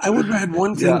I would add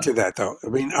one thing to that, though. I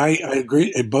mean, I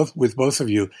agree with both of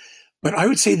you, but I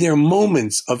would say there are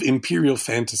moments of imperial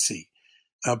fantasy.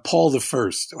 Paul the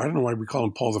First. I don't know why we call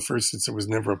him Paul the First, since there was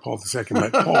never a Paul the Second.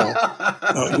 But Paul,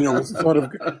 was thought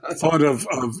of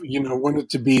wanted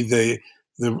to be the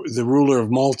ruler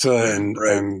of Malta and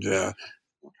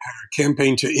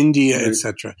campaign to India,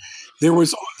 etc. There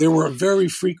were very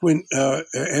frequent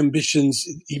ambitions,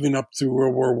 even up through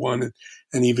World War I,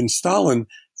 and even Stalin,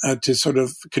 to sort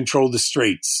of control the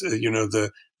Straits,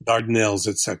 the Dardanelles,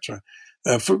 etc.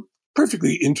 For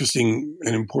perfectly interesting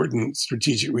and important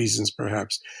strategic reasons,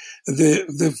 perhaps.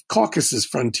 The Caucasus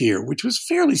frontier, which was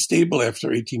fairly stable after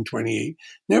 1828.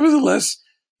 Nevertheless,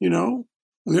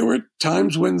 there were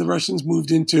times when the Russians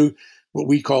moved into what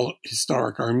we call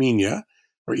historic Armenia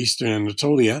or Eastern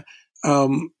Anatolia.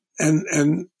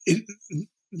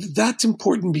 That's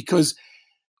important because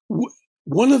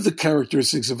one of the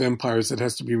characteristics of empires that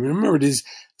has to be remembered is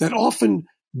that often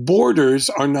borders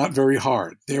are not very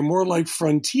hard. They're more like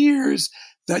frontiers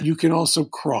that you can also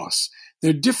cross.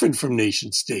 They're different from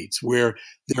nation states, where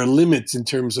there are limits in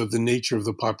terms of the nature of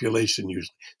the population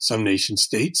usually. Some nation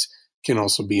states can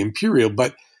also be imperial,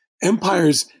 but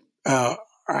empires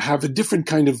have a different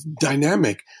kind of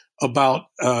dynamic about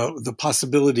the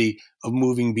possibility of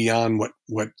moving beyond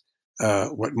where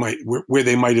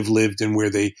they might have lived and where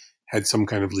they had some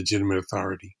kind of legitimate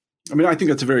authority. I mean, I think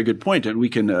that's a very good point, and we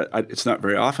can. It's not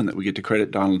very often that we get to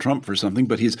credit Donald Trump for something,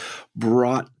 but he's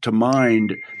brought to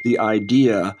mind the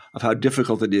idea of how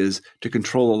difficult it is to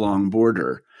control a long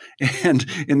border. And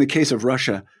in the case of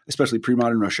Russia, especially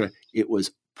pre-modern Russia, it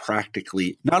was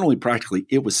not only practically,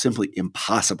 it was simply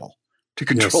impossible to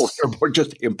control your border,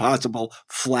 just impossible,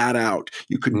 flat out.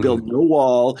 You could build no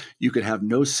wall. You could have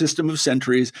no system of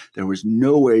sentries. There was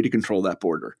no way to control that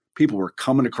border. People were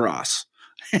coming across.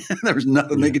 There was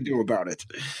nothing they could do about it.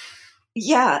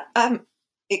 Yeah.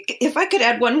 If I could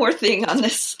add one more thing on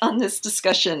this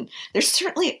discussion, there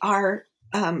certainly are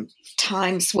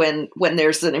times when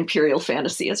there's an imperial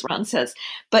fantasy, as Ron says.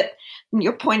 But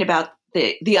your point about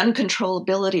the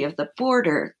uncontrollability of the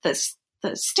border,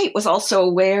 the state was also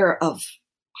aware of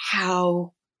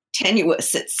how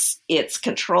tenuous its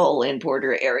control in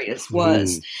border areas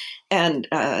was. And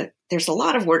there's a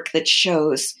lot of work that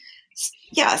shows,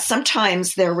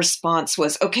 sometimes their response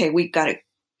was, okay, we've got to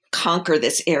conquer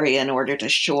this area in order to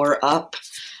shore up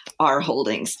our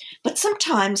holdings. But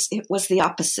sometimes it was the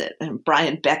opposite. And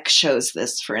Brian Beck shows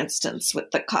this, for instance,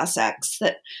 with the Cossacks,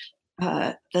 that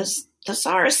the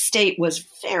Tsarist state was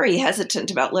very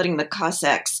hesitant about letting the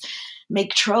Cossacks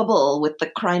make trouble with the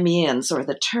Crimeans or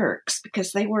the Turks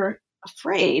because they were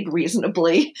afraid,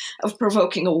 reasonably, of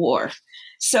provoking a war.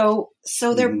 So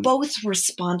they're both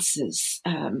responses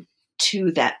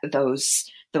to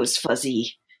those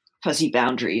fuzzy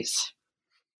boundaries.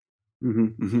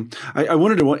 I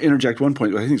wanted to interject one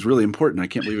point. I think it's really important. I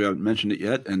can't believe I haven't mentioned it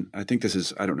yet. And I think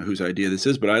I don't know whose idea this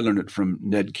is, but I learned it from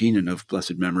Ned Keenan of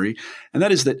blessed memory. And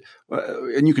that is that,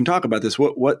 and you can talk about this,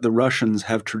 what the Russians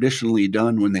have traditionally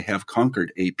done when they have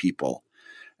conquered a people.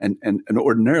 And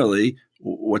ordinarily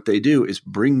what they do is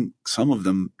bring some of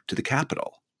them to the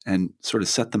capital and sort of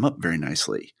set them up very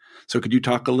nicely. So could you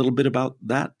talk a little bit about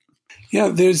that? Yeah,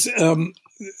 there's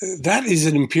that is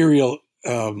an imperial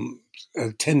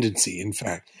tendency, in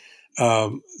fact.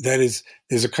 There's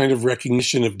a kind of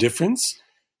recognition of difference.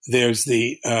 There's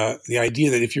the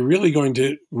idea that if you're really going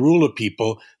to rule a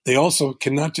people, they also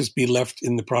cannot just be left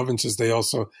in the provinces. They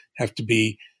also have to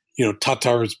be,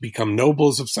 Tatars become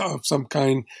nobles of some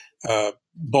kind.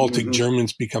 Baltic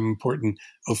Germans become important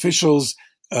officials.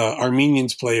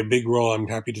 Armenians play a big role, I'm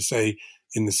happy to say,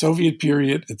 in the Soviet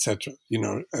period, etc.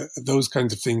 Those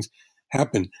kinds of things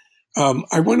happen.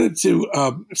 I wanted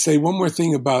to say one more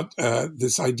thing about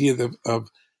this idea of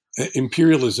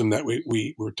imperialism that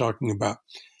we were talking about.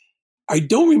 I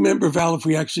don't remember, Val, if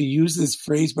we actually used this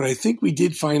phrase, but I think we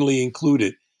did finally include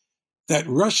it, that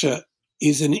Russia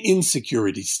is an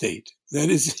insecurity state. That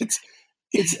is,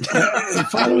 it's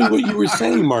following what you were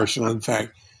saying, Marshall, in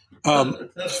fact.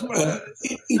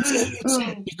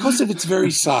 It's because of its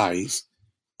very size.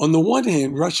 On the one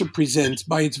hand, Russia presents,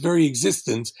 by its very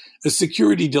existence, a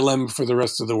security dilemma for the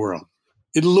rest of the world.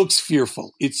 It looks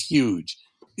fearful. It's huge.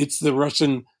 It's the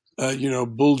Russian,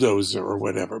 bulldozer or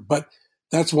whatever. But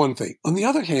that's one thing. On the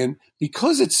other hand,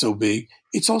 because it's so big,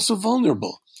 it's also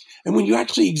vulnerable. And when you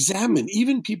actually examine,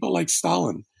 even people like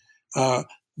Stalin,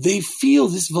 they feel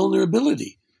this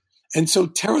vulnerability. And so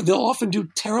they'll often do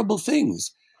terrible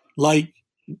things like,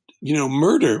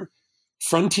 murder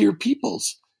frontier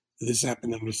peoples. This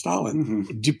happened under Stalin,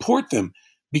 deport them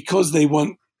because they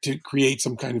want to create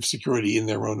some kind of security in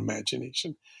their own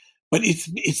imagination. But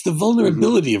it's the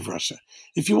vulnerability of Russia.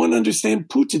 If you want to understand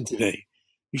Putin today,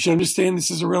 you should understand this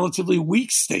is a relatively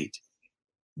weak state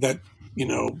that,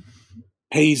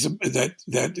 pays,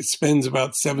 that spends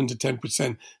about 7 to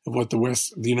 10% of what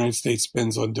the United States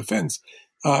spends on defense,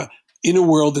 in a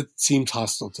world that seems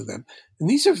hostile to them. And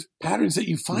these are patterns that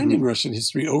you find in Russian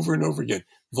history over and over again.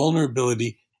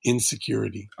 Vulnerability,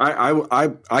 insecurity.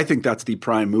 I think that's the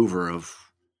prime mover of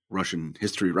Russian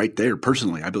history right there.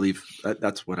 Personally, I believe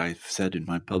that's what I've said in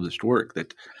my published work,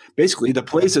 that basically the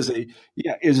place is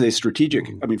a strategic.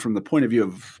 I mean, from the point of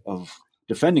view of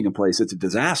defending a place, it's a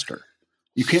disaster.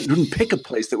 You couldn't pick a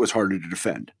place that was harder to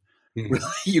defend. Really,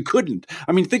 you couldn't.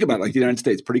 I mean, think about it, like the United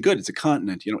States, pretty good. It's a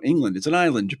continent. England, it's an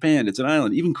island. Japan, it's an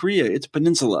island. Even Korea, it's a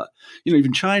peninsula.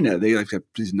 Even China, they have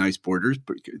these nice borders,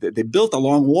 but they built a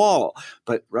long wall.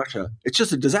 But Russia, it's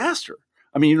just a disaster.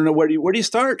 I mean, you don't know where do you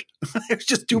start? It's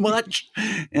just too much,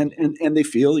 and they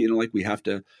feel like we have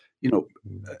to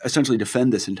essentially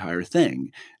defend this entire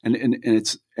thing,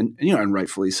 and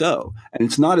rightfully so. And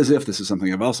it's not as if, this is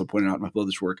something I've also pointed out in my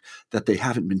published work, that they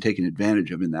haven't been taken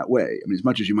advantage of in that way. I mean, as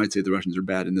much as you might say the Russians are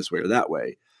bad in this way or that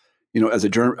way, as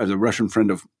a Russian friend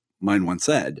of mine once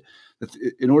said, that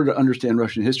in order to understand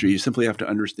Russian history, you simply have to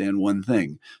understand one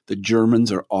thing: the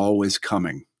Germans are always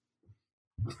coming.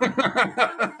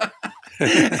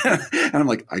 And I'm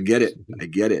like, I get it.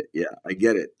 Yeah, I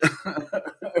get it.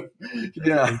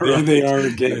 Yeah, there they are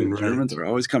again. Germans are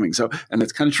always coming. So, and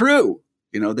that's kind of true.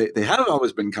 They have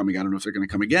always been coming. I don't know if they're going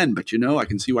to come again, but I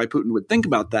can see why Putin would think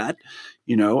about that.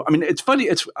 I mean, it's funny.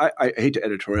 I hate to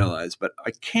editorialize, but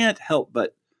I can't help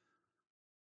but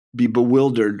be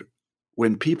bewildered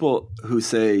when people who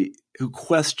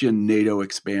question NATO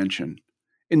expansion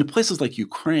in places like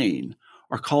Ukraine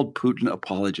are called Putin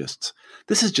apologists.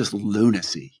 This is just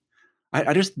lunacy.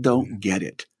 I just don't get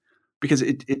it. Because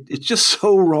it's just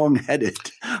so wrong-headed.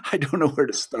 I don't know where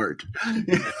to start.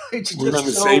 It's We're just on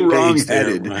the so same page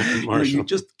wrong-headed. there, Marshall. You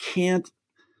just can't.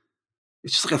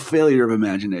 It's just like a failure of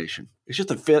imagination. It's just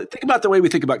a failure. Think about the way we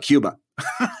think about Cuba.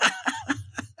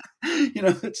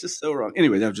 It's just so wrong.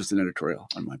 Anyway, that was just an editorial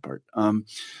on my part.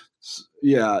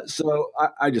 So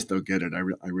I just don't get it. I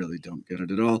really don't get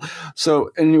it at all. So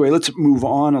anyway, let's move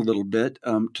on a little bit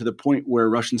to the point where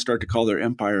Russians start to call their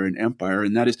empire an empire,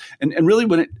 and that is, and really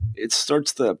when it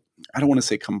starts I don't want to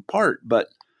say come apart, but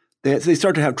they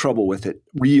start to have trouble with it,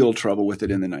 real trouble with it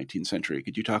in the 19th century.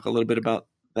 Could you talk a little bit about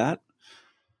that,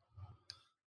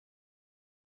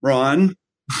 Ron?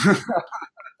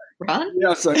 Ron?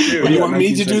 Yes, I do. You want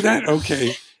me to do that?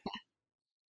 Okay.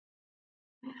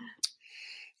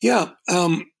 Yeah.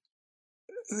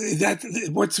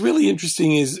 What's really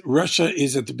interesting is Russia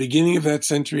is at the beginning of that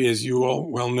century, as you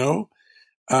all well know,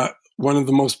 one of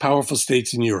the most powerful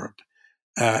states in Europe.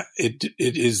 It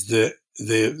is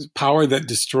the power that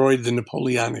destroyed the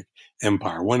Napoleonic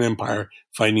Empire, one empire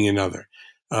fighting another.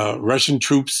 Russian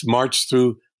troops marched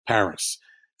through Paris.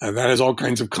 That has all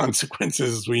kinds of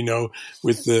consequences, as we know,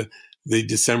 with the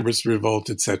Decembrist revolt,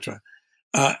 etc.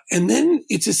 And then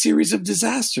it's a series of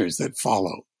disasters that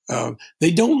follow.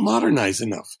 They don't modernize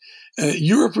enough.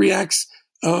 Europe reacts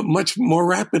much more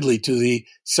rapidly to the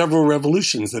several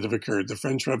revolutions that have occurred, the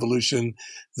French Revolution,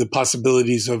 the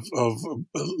possibilities of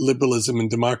liberalism and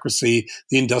democracy,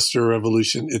 the Industrial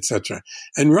Revolution, etc.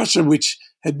 And Russia, which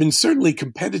had been certainly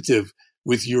competitive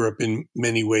with Europe in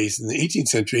many ways in the 18th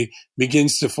century,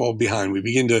 begins to fall behind. We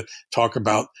begin to talk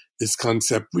about this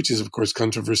concept, which is, of course,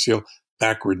 controversial,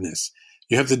 backwardness.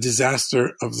 You have the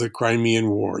disaster of the Crimean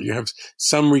War. You have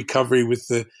some recovery with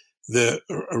the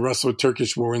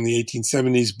Russo-Turkish War in the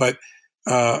 1870s, but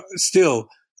still,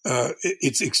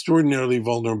 it's extraordinarily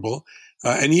vulnerable.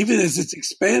 And even as it's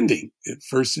expanding,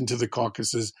 first into the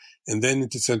Caucasus and then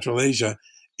into Central Asia,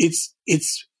 it's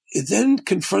then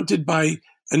confronted by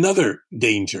another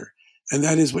danger. And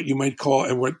that is what you might call,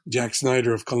 and what Jack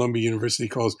Snyder of Columbia University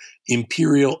calls,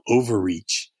 imperial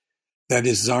overreach. That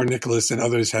is, Tsar Nicholas and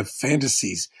others have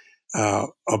fantasies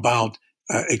about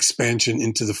expansion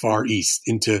into the Far East,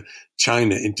 into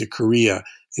China, into Korea,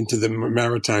 into the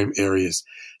maritime areas.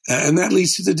 And that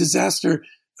leads to the disaster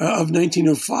of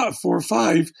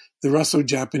 1904-5, the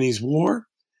Russo-Japanese War,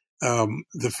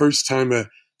 the first time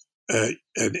an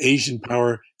Asian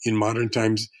power in modern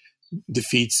times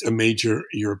defeats a major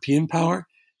European power,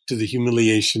 to the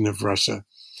humiliation of Russia.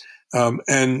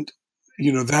 And,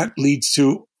 that leads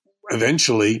to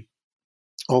eventually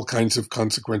all kinds of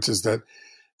consequences that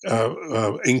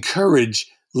encourage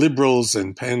liberals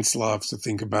and pan-Slavs to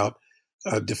think about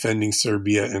defending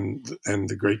Serbia and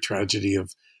the great tragedy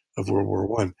of World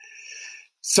War I.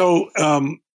 So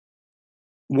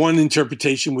one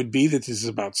interpretation would be that this is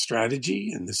about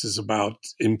strategy and this is about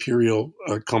imperial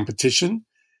competition.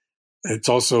 It's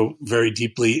also very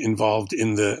deeply involved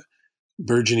in the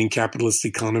burgeoning capitalist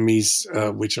economies,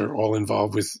 which are all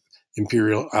involved with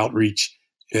imperial outreach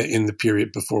in the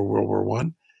period before World War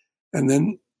I. And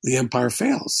then the empire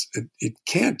fails. It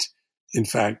can't, in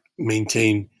fact,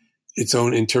 maintain its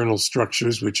own internal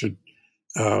structures, which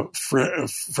are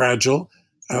fragile,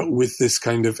 with this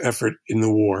kind of effort in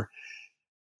the war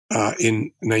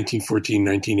in 1914,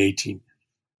 1918.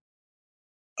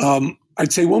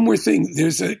 I'd say one more thing.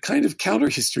 There's a kind of counter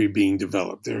history being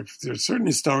developed. There are certain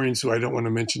historians who I don't want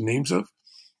to mention names of,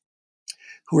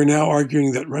 who are now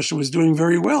arguing that Russia was doing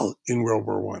very well in World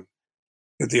War I,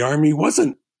 that the army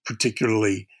wasn't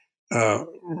particularly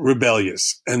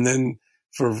rebellious. And then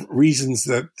for reasons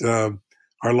that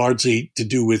are largely to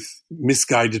do with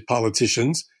misguided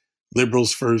politicians,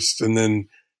 liberals first and then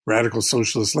radical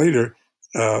socialists later,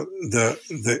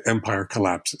 the empire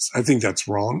collapses. I think that's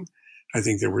wrong. I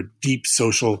think there were deep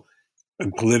social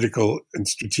and political and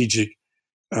strategic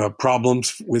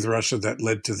problems with Russia that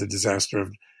led to the disaster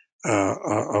of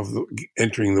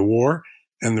entering the war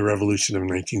and the revolution of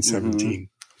 1917. Mm-hmm.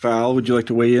 Val, would you like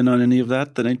to weigh in on any of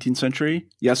that, the 19th century?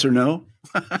 Yes or no?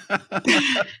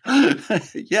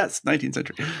 Yes, 19th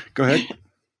century. Go ahead.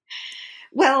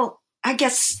 Well, I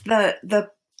guess the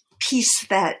piece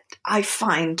that I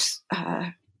find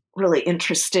really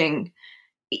interesting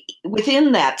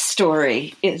within that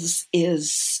story is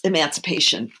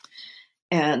emancipation.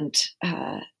 and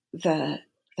the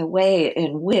way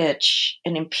in which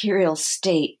an imperial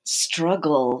state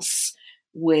struggles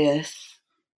with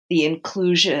the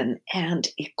inclusion and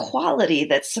equality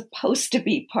that's supposed to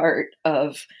be part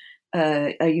of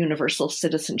a universal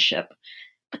citizenship.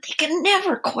 But they can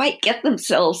never quite get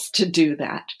themselves to do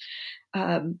that.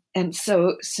 And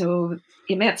so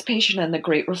emancipation and the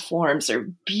great reforms are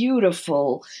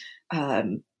beautiful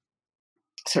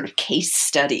sort of case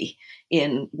study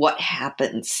in what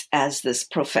happens as this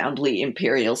profoundly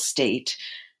imperial state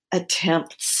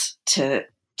attempts to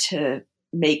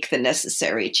make the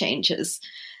necessary changes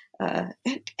and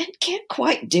can't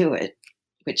quite do it,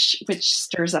 which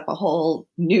stirs up a whole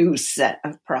new set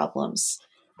of problems.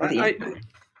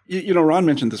 Ron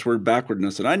mentioned this word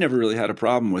backwardness, and I never really had a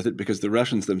problem with it because the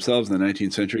Russians themselves in the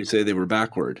 19th century say they were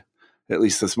backward. At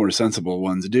least the more sensible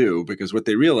ones do, because what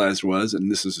they realized was,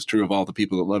 and this is true of all the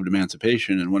people that loved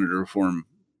emancipation and wanted to reform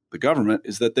the government,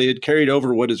 is that they had carried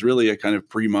over what is really a kind of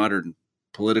pre-modern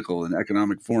political and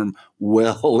economic form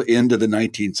well into the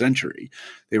 19th century.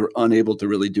 They were unable to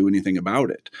really do anything about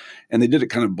it. And they did it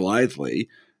kind of blithely.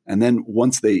 And then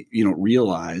once they,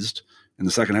 realized in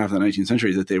the second half of the 19th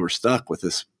century that they were stuck with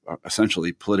this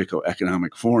essentially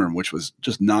politico-economic form, which was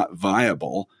just not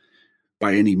viable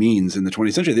by any means in the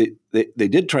 20th century. They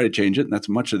did try to change it, and that's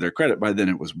much to their credit. By then,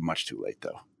 it was much too late,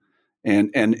 though.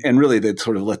 And really, they'd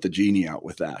sort of let the genie out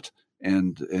with that,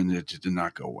 and it did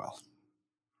not go well.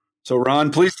 So, Ron,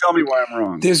 please tell me why I'm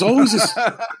wrong. There's always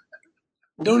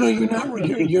No,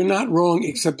 you're not wrong,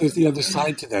 except there's the other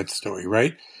side to that story,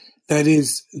 right? That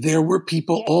is, there were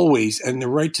people always, and they're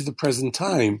right to the present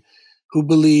time, who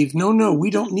believe, no,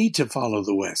 we don't need to follow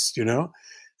the West,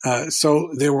 So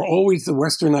there were always the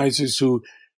Westernizers who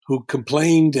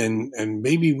complained, and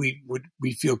maybe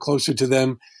we feel closer to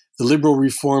them. The liberal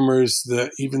reformers,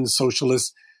 even the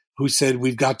socialists, who said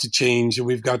we've got to change and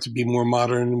we've got to be more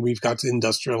modern and we've got to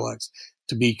industrialize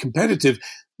to be competitive.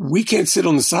 We can't sit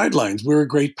on the sidelines. We're a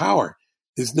great power.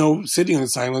 There's no sitting on the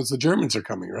sidelines. The Germans are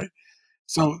coming, right?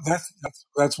 So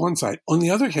that's one side. On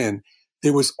the other hand,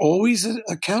 there was always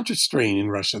a counter strain in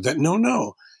Russia that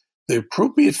no. The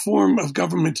appropriate form of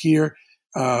government here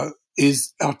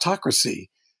is autocracy,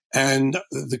 and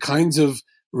the kinds of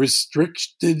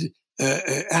restricted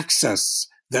access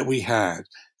that we had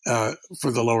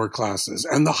for the lower classes,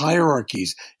 and the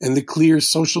hierarchies, and the clear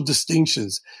social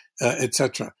distinctions,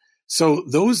 etc. So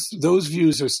those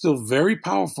views are still very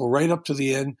powerful right up to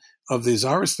the end of the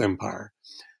Tsarist Empire,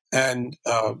 and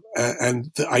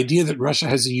the idea that Russia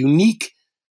has a unique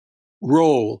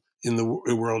role in the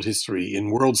world history,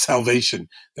 in world salvation.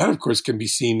 That, of course, can be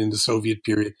seen in the Soviet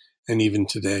period and even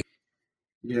today.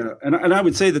 Yeah, and I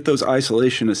would say that those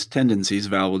isolationist tendencies,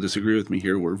 Val will disagree with me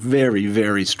here, were very,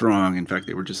 very strong. In fact,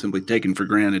 they were just simply taken for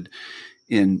granted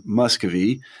in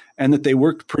Muscovy, and that they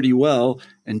worked pretty well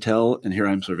until, and here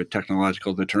I'm sort of a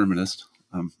technological determinist,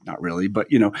 not really, but,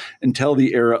 until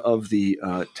the era of the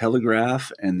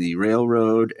telegraph and the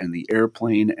railroad and the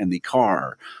airplane and the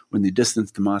car, when the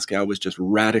distance to Moscow was just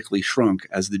radically shrunk,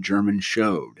 as the Germans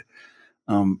showed.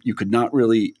 You could not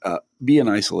really be an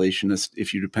isolationist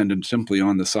if you depended simply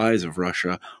on the size of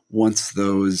Russia once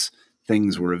those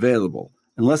things were available.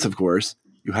 Unless, of course,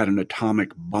 you had an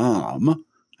atomic bomb,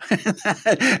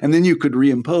 and then you could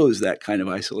reimpose that kind of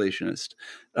isolationist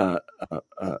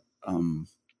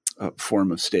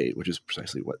form of state, which is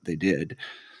precisely what they did.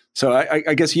 So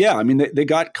I guess, they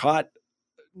got caught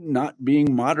not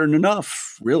being modern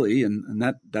enough, really, and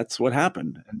that's what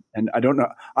happened. And I don't know.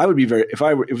 I would be it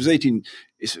was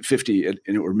 1850 and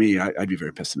it were me, I'd be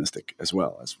very pessimistic as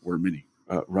well, as were many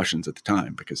Russians at the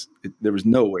time, because there was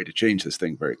no way to change this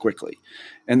thing very quickly.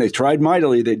 And they tried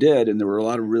mightily, they did, and there were a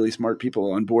lot of really smart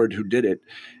people on board who did it,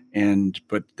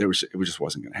 but it just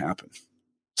wasn't going to happen.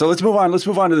 So let's move on. Let's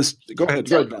move on to this. Go ahead.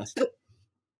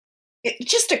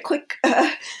 Just a quick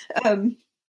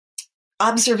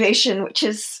observation, which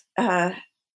is in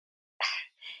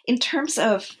terms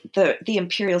of the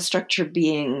imperial structure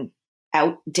being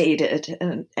outdated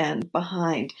and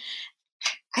behind,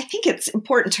 I think it's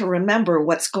important to remember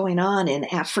what's going on in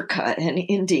Africa and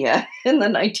India in the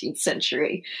 19th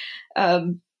century.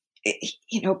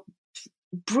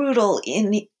 Brutal,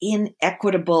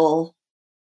 inequitable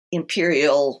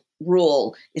imperial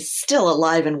rule is still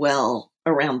alive and well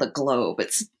around the globe.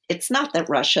 It's not that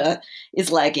Russia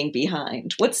is lagging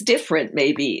behind. What's different,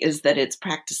 maybe, is that it's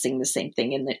practicing the same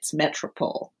thing in its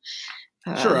metropole.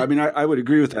 Sure. I would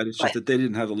agree with that. It's just that they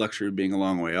didn't have the luxury of being a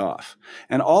long way off.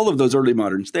 And all of those early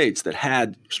modern states that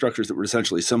had structures that were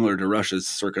essentially similar to Russia's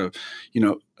circa,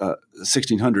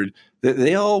 1600,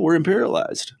 they all were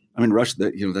imperialized. I mean,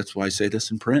 Russia, that's why I say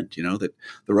this in print, that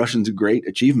the Russians' great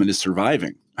achievement is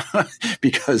surviving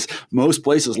because most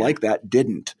places like that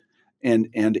didn't.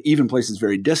 And even places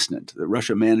very distant, that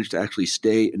Russia managed to actually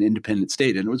stay an independent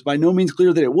state. And it was by no means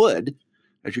clear that it would,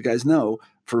 as you guys know,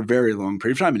 for a very long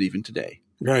period of time, and even today.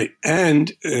 Right.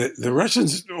 And the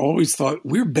Russians always thought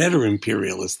we're better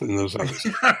imperialists than those others.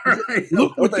 Right.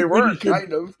 Look what they were,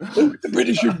 kind of. Look what the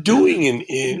British are doing in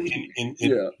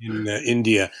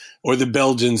India, or the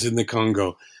Belgians in the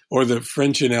Congo, or the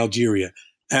French in Algeria.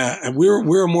 And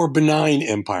we're a more benign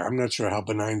empire. I'm not sure how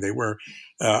benign they were.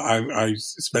 I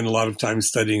spent a lot of time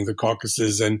studying the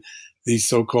Caucasus and these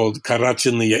so-called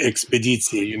Karachinlia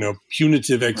expeditia,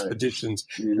 punitive expeditions.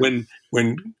 Right.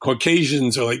 When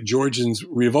Caucasians or like Georgians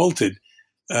revolted,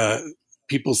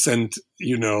 people sent,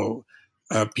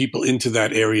 people into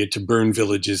that area to burn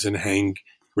villages and hang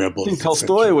rebels. I think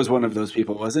Tolstoy was one of those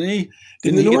people, wasn't he?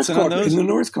 In the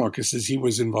North Caucasus, he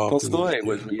was involved. Tolstoy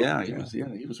was,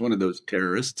 he was one of those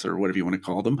terrorists or whatever you want to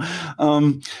call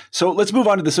them. So let's move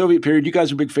on to the Soviet period. You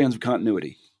guys are big fans of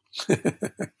continuity.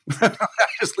 I'll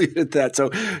just leave it at that. So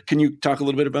can you talk a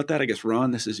little bit about that? I guess,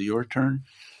 Ron, this is your turn.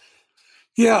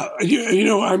 Yeah,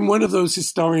 I'm one of those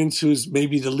historians who's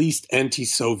maybe the least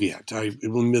anti-Soviet. I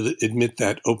will admit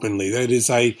that openly. That is,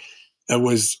 I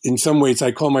was, in some ways,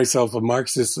 I call myself a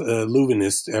Marxist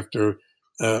Leninist after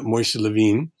Moshe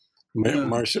Levin,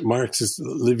 Marxist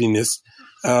Leninist,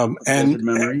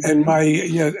 and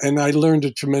I learned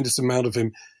a tremendous amount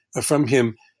from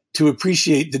him to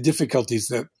appreciate the difficulties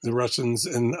that the Russians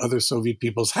and other Soviet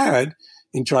peoples had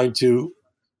in trying to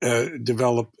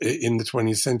develop in the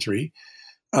 20th century.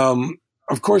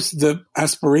 Of course, the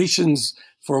aspirations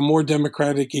for a more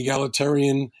democratic,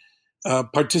 egalitarian,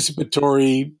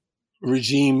 participatory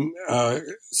regime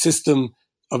system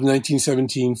of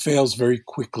 1917 fails very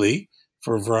quickly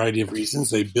for a variety of reasons.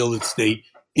 They build its state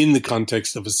in the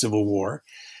context of a civil war.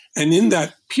 And in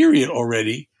that period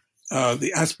already,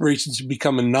 the aspirations to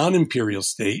become a non-imperial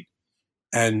state,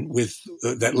 and with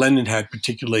that Lenin had,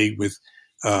 particularly with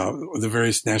the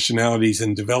various nationalities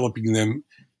and developing them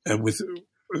with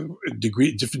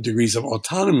different degrees of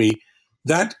autonomy,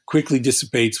 that quickly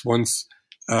dissipates once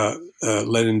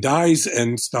Lenin dies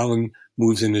and Stalin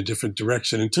moves in a different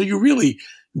direction until you really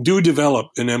do develop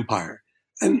an empire.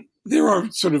 And there are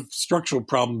sort of structural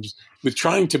problems with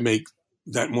trying to make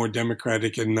that more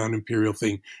democratic and non-imperial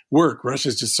thing work. Russia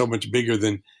is just so much bigger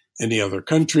than any other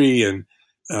country, and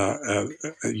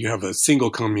you have a single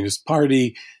communist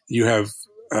party. You have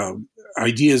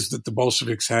ideas that the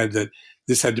Bolsheviks had that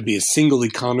this had to be a single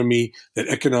economy, that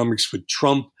economics would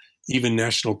trump even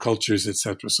national cultures,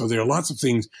 etc. So there are lots of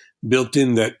things built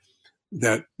in that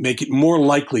make it more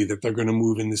likely that they're going to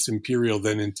move in this imperial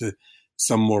than into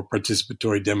some more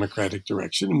participatory democratic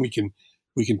direction. And we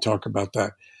can talk about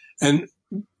that. And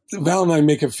Val and I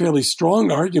make a fairly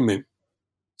strong argument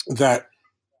that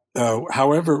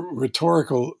however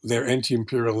rhetorical their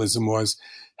anti-imperialism was,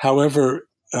 however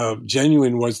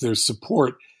genuine was their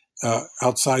support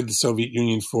outside the Soviet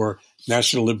Union for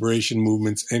national liberation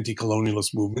movements,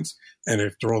 anti-colonialist movements, and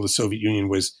after all, the Soviet Union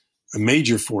was a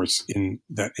major force in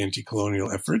that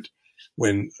anti-colonial effort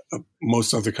when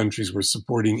most other countries were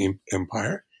supporting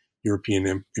empire,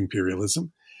 European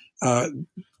imperialism.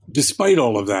 Despite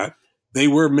all of that, they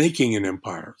were making an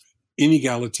empire,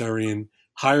 inegalitarian,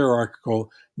 hierarchical,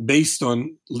 based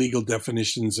on legal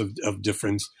definitions of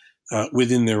difference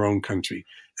within their own country.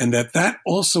 And that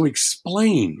also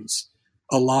explains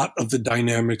a lot of the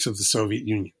dynamics of the Soviet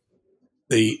Union.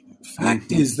 The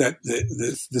fact is that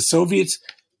the Soviets,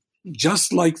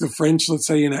 just like the French, let's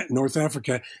say in North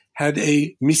Africa, had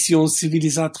a mission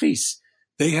civilisatrice.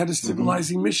 They had a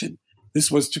civilizing mission. This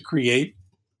was to create,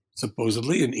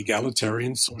 supposedly, an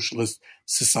egalitarian socialist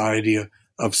society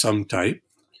of some type.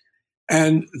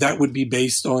 And that would be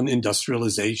based on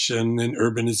industrialization and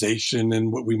urbanization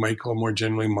and what we might call more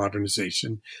generally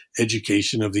modernization,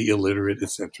 education of the illiterate,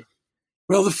 etc.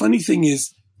 Well, the funny thing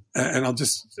is, and I'll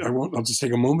just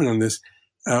take a moment on this.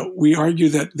 We argue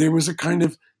that there was a kind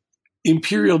of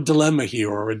imperial dilemma here,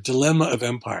 or a dilemma of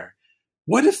empire.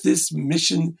 What if this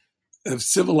mission of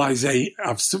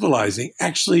civilizing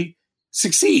actually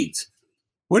succeeds?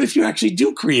 What if you actually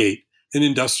do create an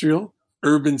industrial,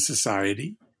 urban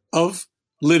society of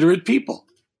literate people?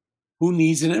 Who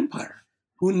needs an empire?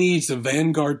 Who needs a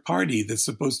vanguard party that's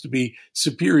supposed to be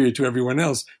superior to everyone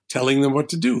else, telling them what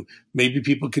to do? Maybe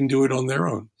people can do it on their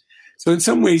own. So in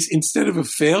some ways, instead of a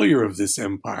failure of this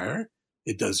empire,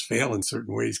 it does fail in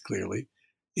certain ways, clearly,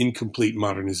 incomplete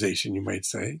modernization, you might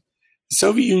say, the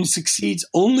Soviet Union succeeds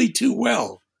only too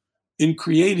well in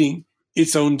creating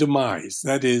its own demise.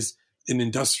 That is, an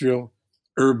industrial,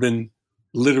 urban,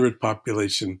 literate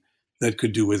population that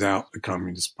could do without the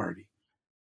Communist Party.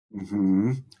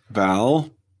 Mm-hmm. Val,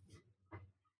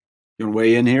 you want to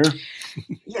weigh in here?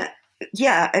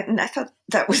 Yeah, and I thought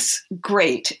that was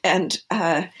great. And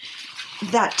that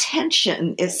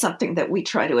tension is something that we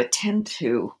try to attend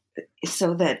to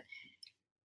so that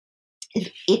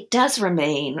it does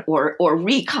remain or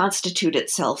reconstitute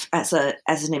itself as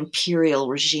an imperial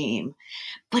regime,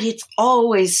 but it's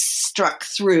always struck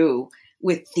through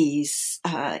with these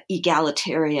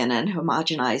egalitarian and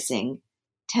homogenizing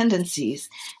tendencies,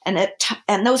 and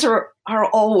those are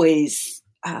always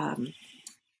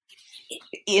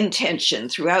in tension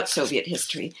throughout Soviet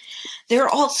history. There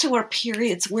also are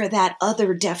periods where that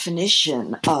other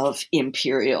definition of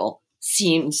imperial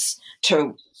seems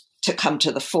to come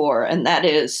to the fore, and that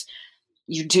is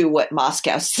you do what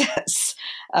Moscow says.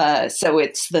 So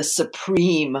it's the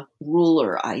supreme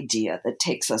ruler idea that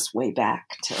takes us way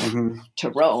back to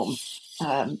Rome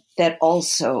that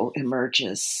also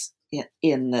emerges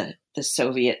in the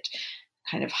Soviet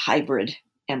kind of hybrid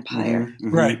empire.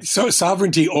 Mm-hmm. Right. So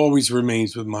sovereignty always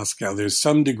remains with Moscow. There's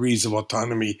some degrees of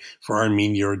autonomy for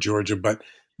Armenia or Georgia, but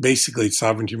basically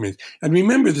sovereignty remains. And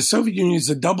remember, the Soviet Union is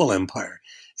a double empire.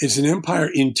 It's an empire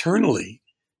internally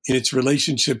in its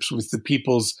relationships with the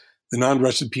peoples, the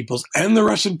non-Russian peoples, and the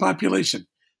Russian population.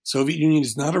 Soviet Union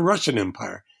is not a Russian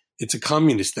empire. It's a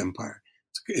communist empire.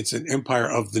 It's an empire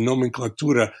of the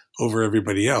nomenclatura over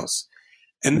everybody else.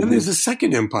 And then there's a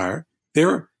second empire.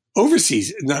 They're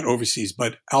overseas, not overseas,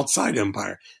 but outside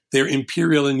empire. They're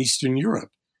imperial in Eastern Europe,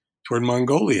 toward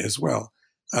Mongolia as well.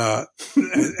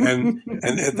 And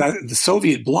the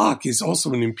Soviet bloc is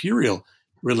also an imperial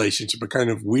relationship, a kind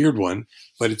of weird one,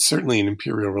 but it's certainly an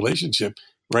imperial relationship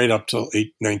right up till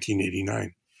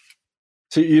 1989.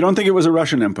 So you don't think it was a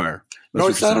Russian empire? No,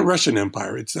 it's not a Russian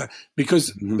empire. It's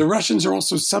because the Russians are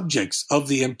also subjects of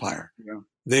the empire. Yeah.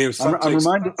 They are subjects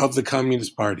of the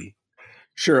Communist Party.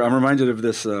 Sure. I'm reminded of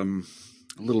this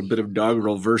little bit of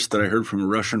doggerel verse that I heard from a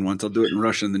Russian once. I'll do it in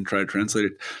Russian and then try to translate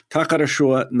it. Ta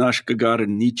хорошо наш Gagarin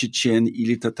ни чечен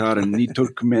или татарин, ни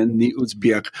туркмен, ни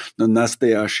узбек, но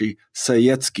настоящий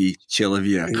советский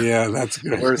человек. Yeah, that's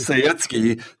good. Or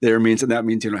Soyetsky there means, and that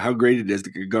means, how great it is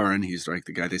that Gagarin, he's like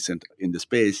the guy they sent into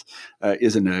space,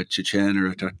 isn't a Chechen or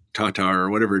a Tatar or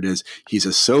whatever it is. He's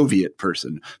a Soviet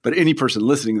person. But any person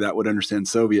listening to that would understand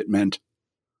Soviet meant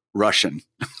Russian.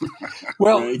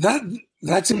 Well, right?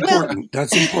 That's important.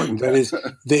 That's important. That is,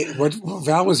 what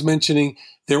Val was mentioning,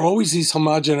 there are always these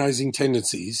homogenizing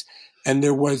tendencies, and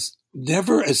there was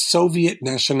never a Soviet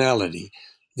nationality.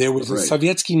 There was a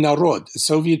Sovietsky narod, a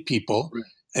Soviet people,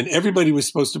 and everybody was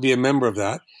supposed to be a member of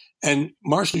that. And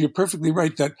Marshall, you're perfectly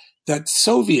right that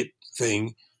Soviet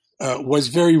thing was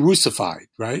very Russified,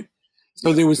 right?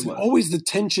 So there was always the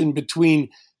tension between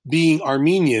being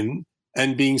Armenian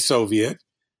and being Soviet,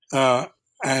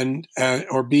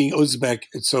 or being Uzbek,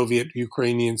 Soviet,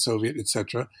 Ukrainian, Soviet,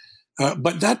 etc.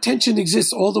 But that tension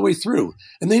exists all the way through,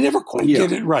 and they never quite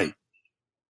get it right.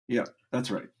 Yeah, that's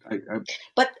right.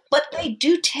 But they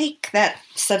do take that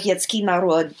Sovietsky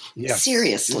narod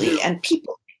seriously, and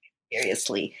people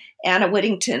seriously. Anna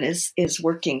Whittington is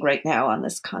working right now on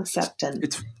this concept and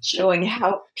it's showing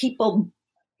how people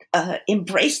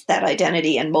embraced that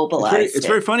identity and mobilized it's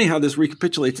very funny how this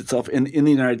recapitulates itself in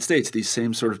the United States, these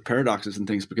same sort of paradoxes and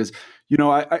things, because,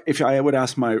 if I would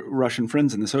ask my Russian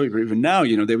friends in the Soviet, or even now,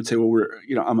 they would say, well,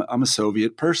 I'm a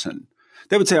Soviet person.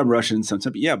 They would say I'm Russian in some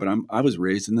sense, but I was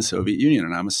raised in the Soviet Union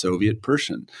and I'm a Soviet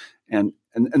person. And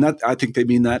that, I think they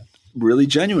mean that really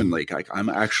genuinely. Like, I'm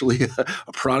actually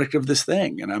a product of this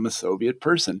thing and I'm a Soviet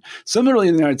person. Similarly,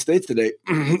 in the United States today,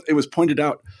 it was pointed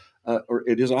out, or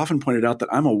it is often pointed out,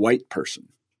 that I'm a white person.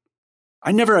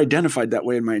 I never identified that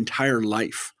way in my entire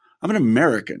life. I'm an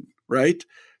American, right?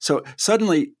 So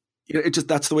suddenly,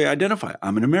 that's the way I identify.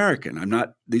 I'm an American. I'm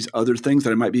not these other things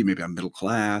that I might be. Maybe I'm middle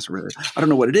class, or I don't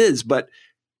know what it is. But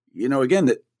again,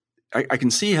 that I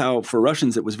can see how for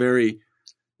Russians it was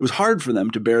hard for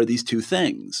them to bear these two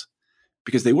things,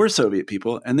 because they were Soviet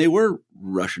people and they were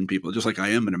Russian people, just like I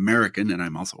am an American and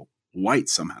I'm also white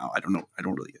somehow. I don't know. I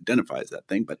don't really identify as that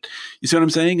thing, but you see what I'm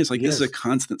saying? It's like, This is a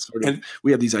constant sort of,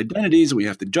 we have these identities and we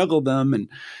have to juggle them. And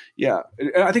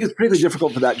I think it's particularly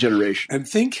difficult for that generation. And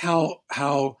think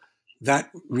how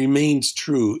that remains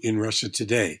true in Russia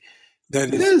today.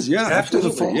 That is, after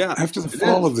the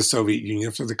fall of the Soviet Union,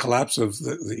 after the collapse of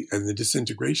the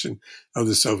disintegration of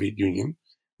the Soviet Union,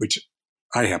 which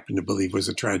I happen to believe was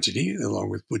a tragedy, along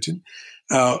with Putin.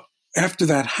 After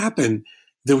that happened,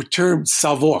 the term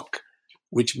Savok,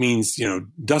 which means,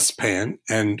 dustpan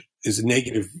and is a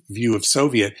negative view of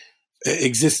Soviet,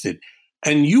 existed.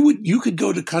 And you could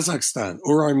go to Kazakhstan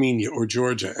or Armenia or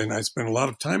Georgia, and I spent a lot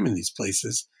of time in these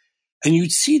places, and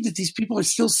you'd see that these people are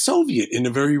still Soviet in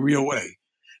a very real way.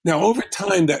 Now, over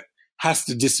time, that has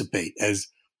to dissipate as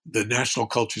the national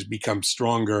cultures become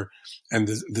stronger and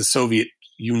the Soviet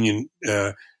Union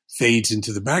fades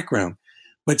into the background.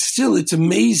 But still, it's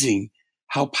amazing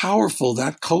how powerful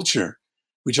that culture,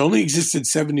 which only existed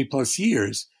 70 plus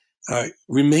years,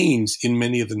 remains in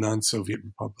many of the non-Soviet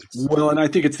republics. Well, and I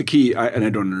think it's the key, and I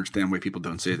don't understand why people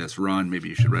don't say this. Ron, maybe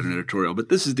you should write an editorial, but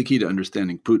this is the key to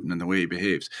understanding Putin and the way he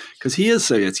behaves, because he is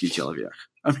Sovietsky Человек.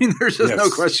 I mean, there's just no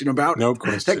question about it. No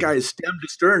question. That guy is stem to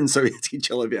stern Sovietsky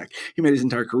Человек. He made his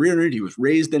entire career in it. He was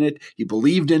raised in it. He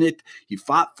believed in it. He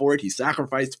fought for it. He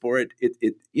sacrificed for it.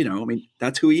 I mean,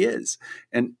 that's who he is.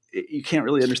 And you can't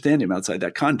really understand him outside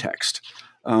that context.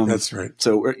 That's right.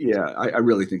 So, yeah, I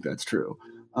really think that's true.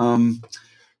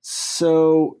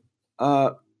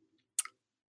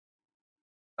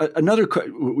 Another,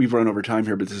 we've run over time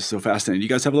here, but this is so fascinating. You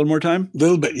guys have a little more time? A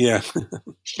little bit, yeah.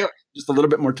 Sure. Just a little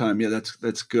bit more time. Yeah,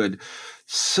 that's good.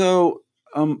 So,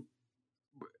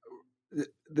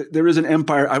 there is an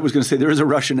empire. I was going to say there is a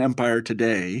Russian empire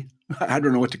today. I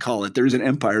don't know what to call it. There is an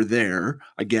empire there,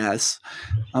 I guess.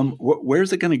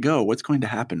 Where's it going to go? What's going to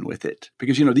happen with it?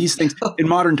 Because, these things in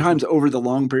modern times, over the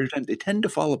long period of time, they tend to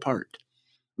fall apart.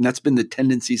 And that's been the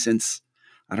tendency since,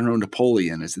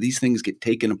 Napoleon, as these things get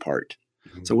taken apart.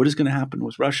 Mm-hmm. So what is going to happen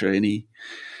with Russia? Any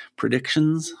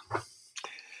predictions?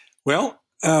 Well,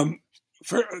 there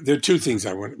are two things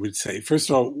I would say. First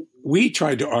of all, we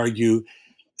tried to argue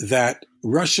that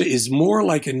Russia is more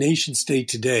like a nation state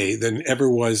today than it ever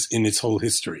was in its whole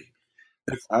history.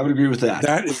 I would agree with that.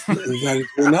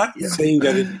 We're not saying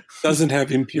that it doesn't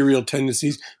have imperial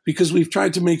tendencies, because we've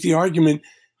tried to make the argument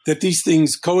that these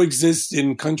things coexist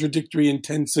in contradictory,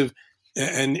 intensive,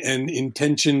 and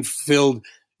intention-filled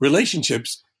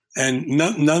relationships, and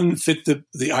none fit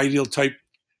the ideal type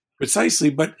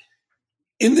precisely. But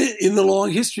in the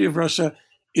long history of Russia,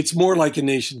 it's more like a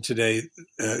nation today,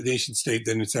 nation state,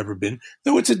 than it's ever been,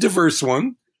 though it's a diverse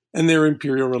one, and there are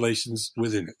imperial relations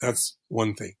within it. That's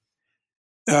one thing.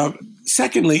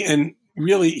 Secondly, and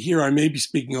really here I may be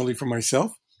speaking only for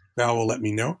myself, Val will let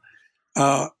me know,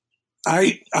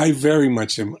 I very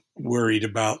much am worried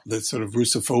about the sort of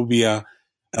Russophobia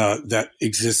that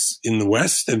exists in the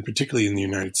West, and particularly in the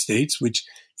United States, which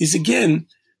is, again,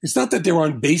 it's not that there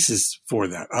aren't bases for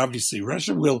that. Obviously,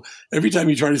 Russia will, every time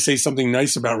you try to say something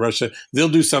nice about Russia, they'll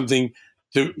do something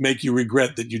to make you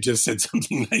regret that you just said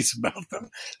something nice about them.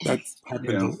 That's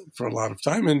happened for a lot of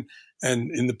time. And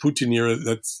in the Putin era,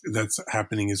 that's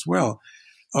happening as well.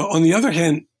 On the other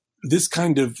hand, this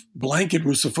kind of blanket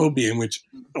Russophobia in which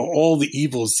all the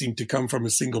evils seem to come from a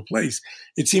single place,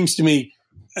 it seems to me,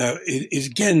 it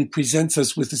again presents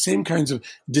us with the same kinds of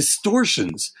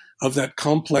distortions of that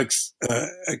complex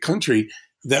country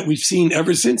that we've seen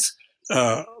ever since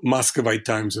Muscovite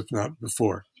times, if not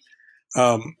before.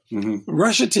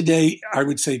 Russia today, I'm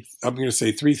going to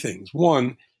say three things.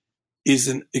 One is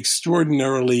an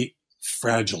extraordinarily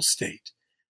fragile state.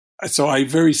 So I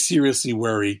very seriously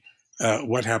worry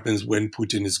what happens when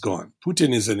Putin is gone.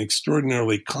 Putin is an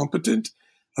extraordinarily competent,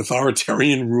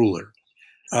 authoritarian ruler.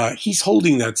 He's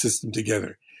holding that system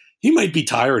together. He might be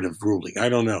tired of ruling, I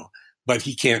don't know, but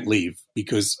he can't leave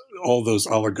because all those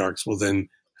oligarchs will then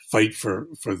fight for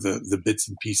the bits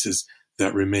and pieces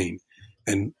that remain.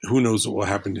 And who knows what will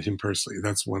happen to him personally.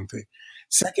 That's one thing.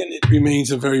 Second, it remains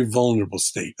a very vulnerable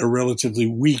state, a relatively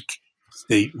weak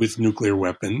state with nuclear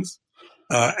weapons.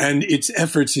 And its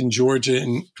efforts in Georgia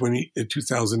in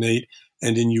 2008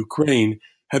 and in Ukraine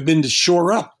have been to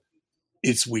shore up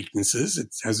its weaknesses.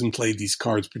 It hasn't played these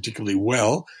cards particularly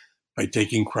well. By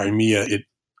taking Crimea, it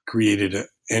created an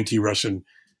anti-Russian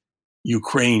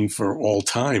Ukraine for all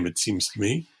time, it seems to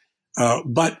me.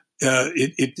 But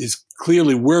it is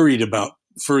clearly worried about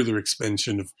further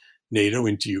expansion of NATO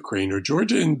into Ukraine or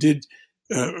Georgia, and did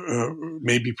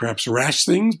maybe perhaps rash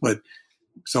things, but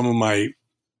some of my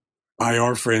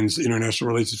IR friends, international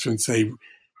relations friends, say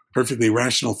perfectly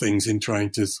rational things in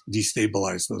trying to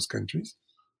destabilize those countries.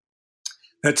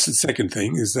 That's the second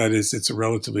thing, is it's a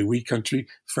relatively weak country,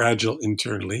 fragile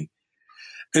internally.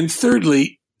 And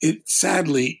thirdly, it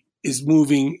sadly is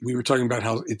moving. We were talking about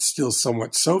how it's still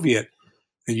somewhat Soviet.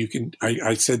 And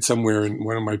I said somewhere in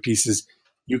one of my pieces,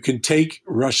 you can take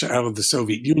Russia out of the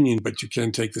Soviet Union, but you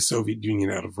can't take the Soviet Union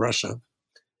out of Russia.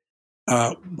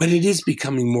 But it is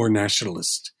becoming more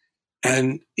nationalist.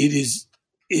 And it is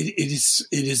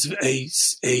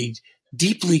a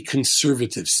deeply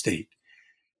conservative state.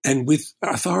 And with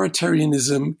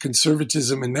authoritarianism,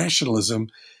 conservatism, and nationalism,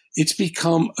 it's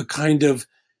become a kind of,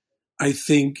 I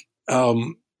think,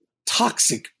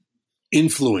 toxic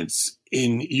influence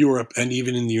in Europe and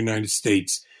even in the United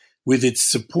States with its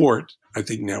support. I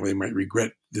think now they might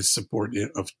regret this support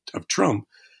of Trump,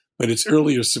 but its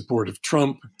earlier support of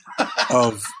Trump,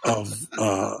 of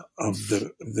the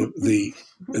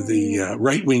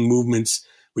right-wing movements,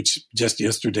 which just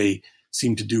yesterday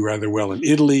seemed to do rather well in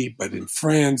Italy, but in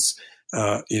France,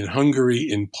 in Hungary,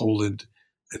 in Poland,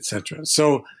 etc.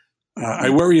 So I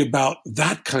worry about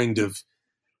that kind of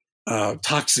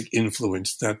toxic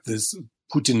influence that this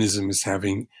Putinism is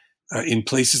having in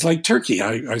places like Turkey.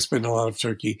 I spent a lot of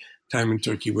time in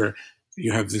Turkey, where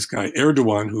you have this guy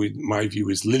Erdogan, who in my view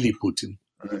is Liliputin.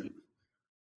 Right.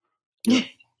 Yep.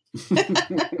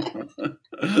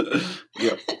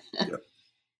 Yep.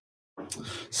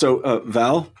 So,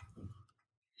 Val?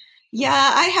 Yeah,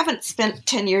 I haven't spent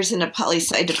 10 years in a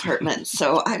poli-sci department,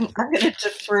 so I'm going to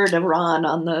defer to Ron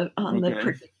on the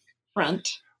front.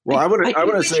 Well, I want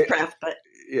to say, but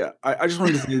yeah, I just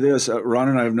wanted to say this. Ron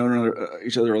and I have known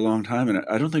each other a long time, and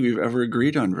I don't think we've ever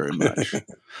agreed on very much.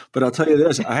 But I'll tell you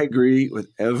this, I agree with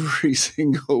every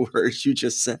single word you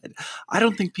just said. I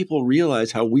don't think people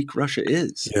realize how weak Russia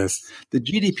is. Yes. The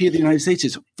GDP of the United States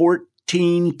is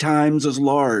 14 times as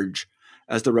large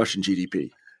as the Russian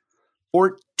GDP.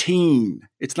 14.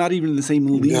 It's not even in the same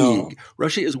league. No.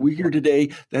 Russia is weaker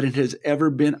today than it has ever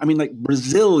been. I mean, like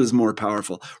Brazil is more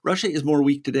powerful. Russia is more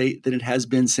weak today than it has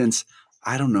been since,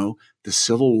 I don't know, the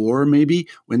Civil War, maybe,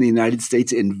 when the United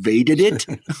States invaded it.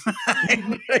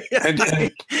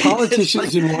 and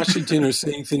politicians in Washington are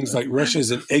saying things like Russia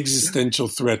is an existential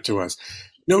threat to us.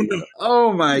 No.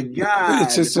 Oh, my God.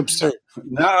 It's just absurd.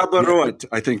 Naoborot,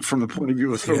 I think, from the point of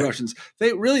view of the Russians.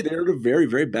 They're at a very,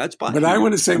 very bad spot. But I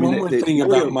want to say one more thing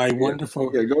about my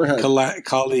wonderful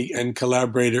colleague and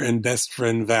collaborator and best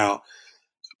friend, Val.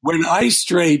 When I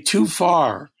stray too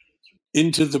far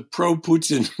into the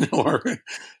pro-Putin or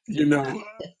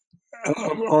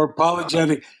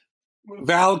apologetic,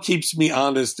 Val keeps me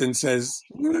honest and says,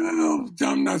 "No,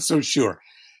 I'm not so sure."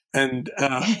 And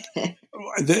the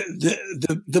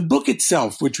book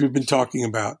itself, which we've been talking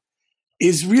about,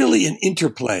 is really an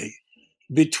interplay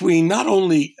between not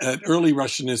only an early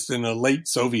Russianist and a late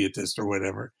Sovietist or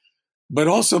whatever, but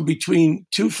also between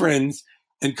two friends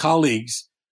and colleagues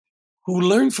who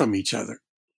learn from each other.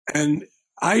 And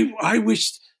I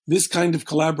wish this kind of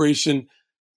collaboration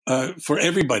for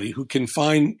everybody who can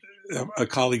find a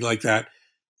colleague like that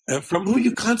from who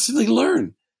you constantly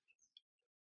learn.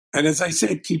 And as I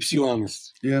said, it keeps you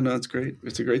honest. Yeah, no, it's great.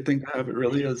 It's a great thing to have. It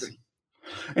really is.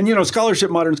 And,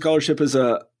 modern scholarship is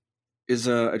I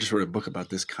just wrote a book about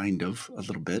this kind of a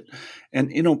little bit. And,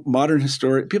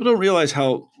 people don't realize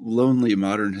how lonely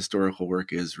modern historical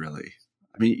work is, really.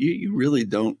 I mean, you really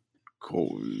don't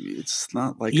it's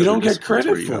not like you don't get credit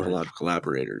for it. You have a lot of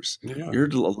collaborators. Yeah. You're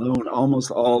alone almost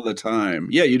all the time.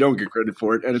 Yeah, you don't get credit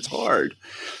for it, and it's hard.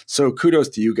 So kudos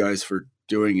to you guys for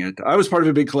doing it. I was part of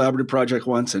a big collaborative project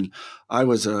once, and I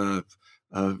was not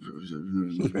the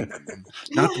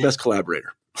best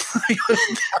collaborator.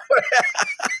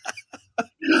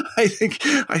 I think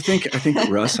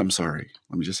Russ, I'm sorry.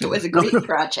 Let me just say it was a great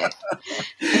project.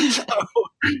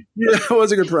 Yeah, it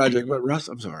was a good project, but Russ,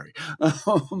 I'm sorry.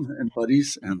 And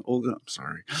buddies and Olga, I'm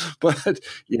sorry. But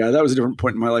yeah, that was a different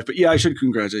point in my life. But yeah, I should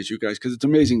congratulate you guys because it's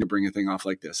amazing to bring a thing off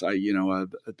like this.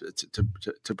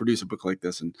 To produce a book like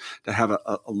this and to have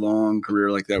a long career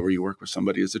like that where you work with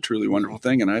somebody is a truly wonderful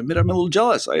thing. And I admit I'm a little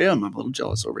jealous. I'm a little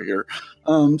jealous over here.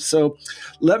 So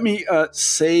let me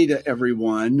say to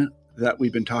everyone that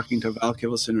we've been talking to Val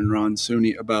Kivelson and Ron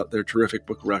Sunni about their terrific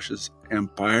book, Russia's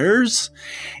Empires.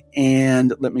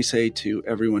 And let me say to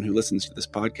everyone who listens to this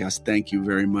podcast, thank you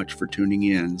very much for tuning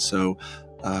in. So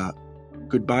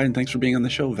goodbye and thanks for being on the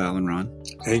show, Val and Ron.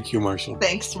 Thank you, Marshall.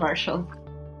 Thanks, Marshall.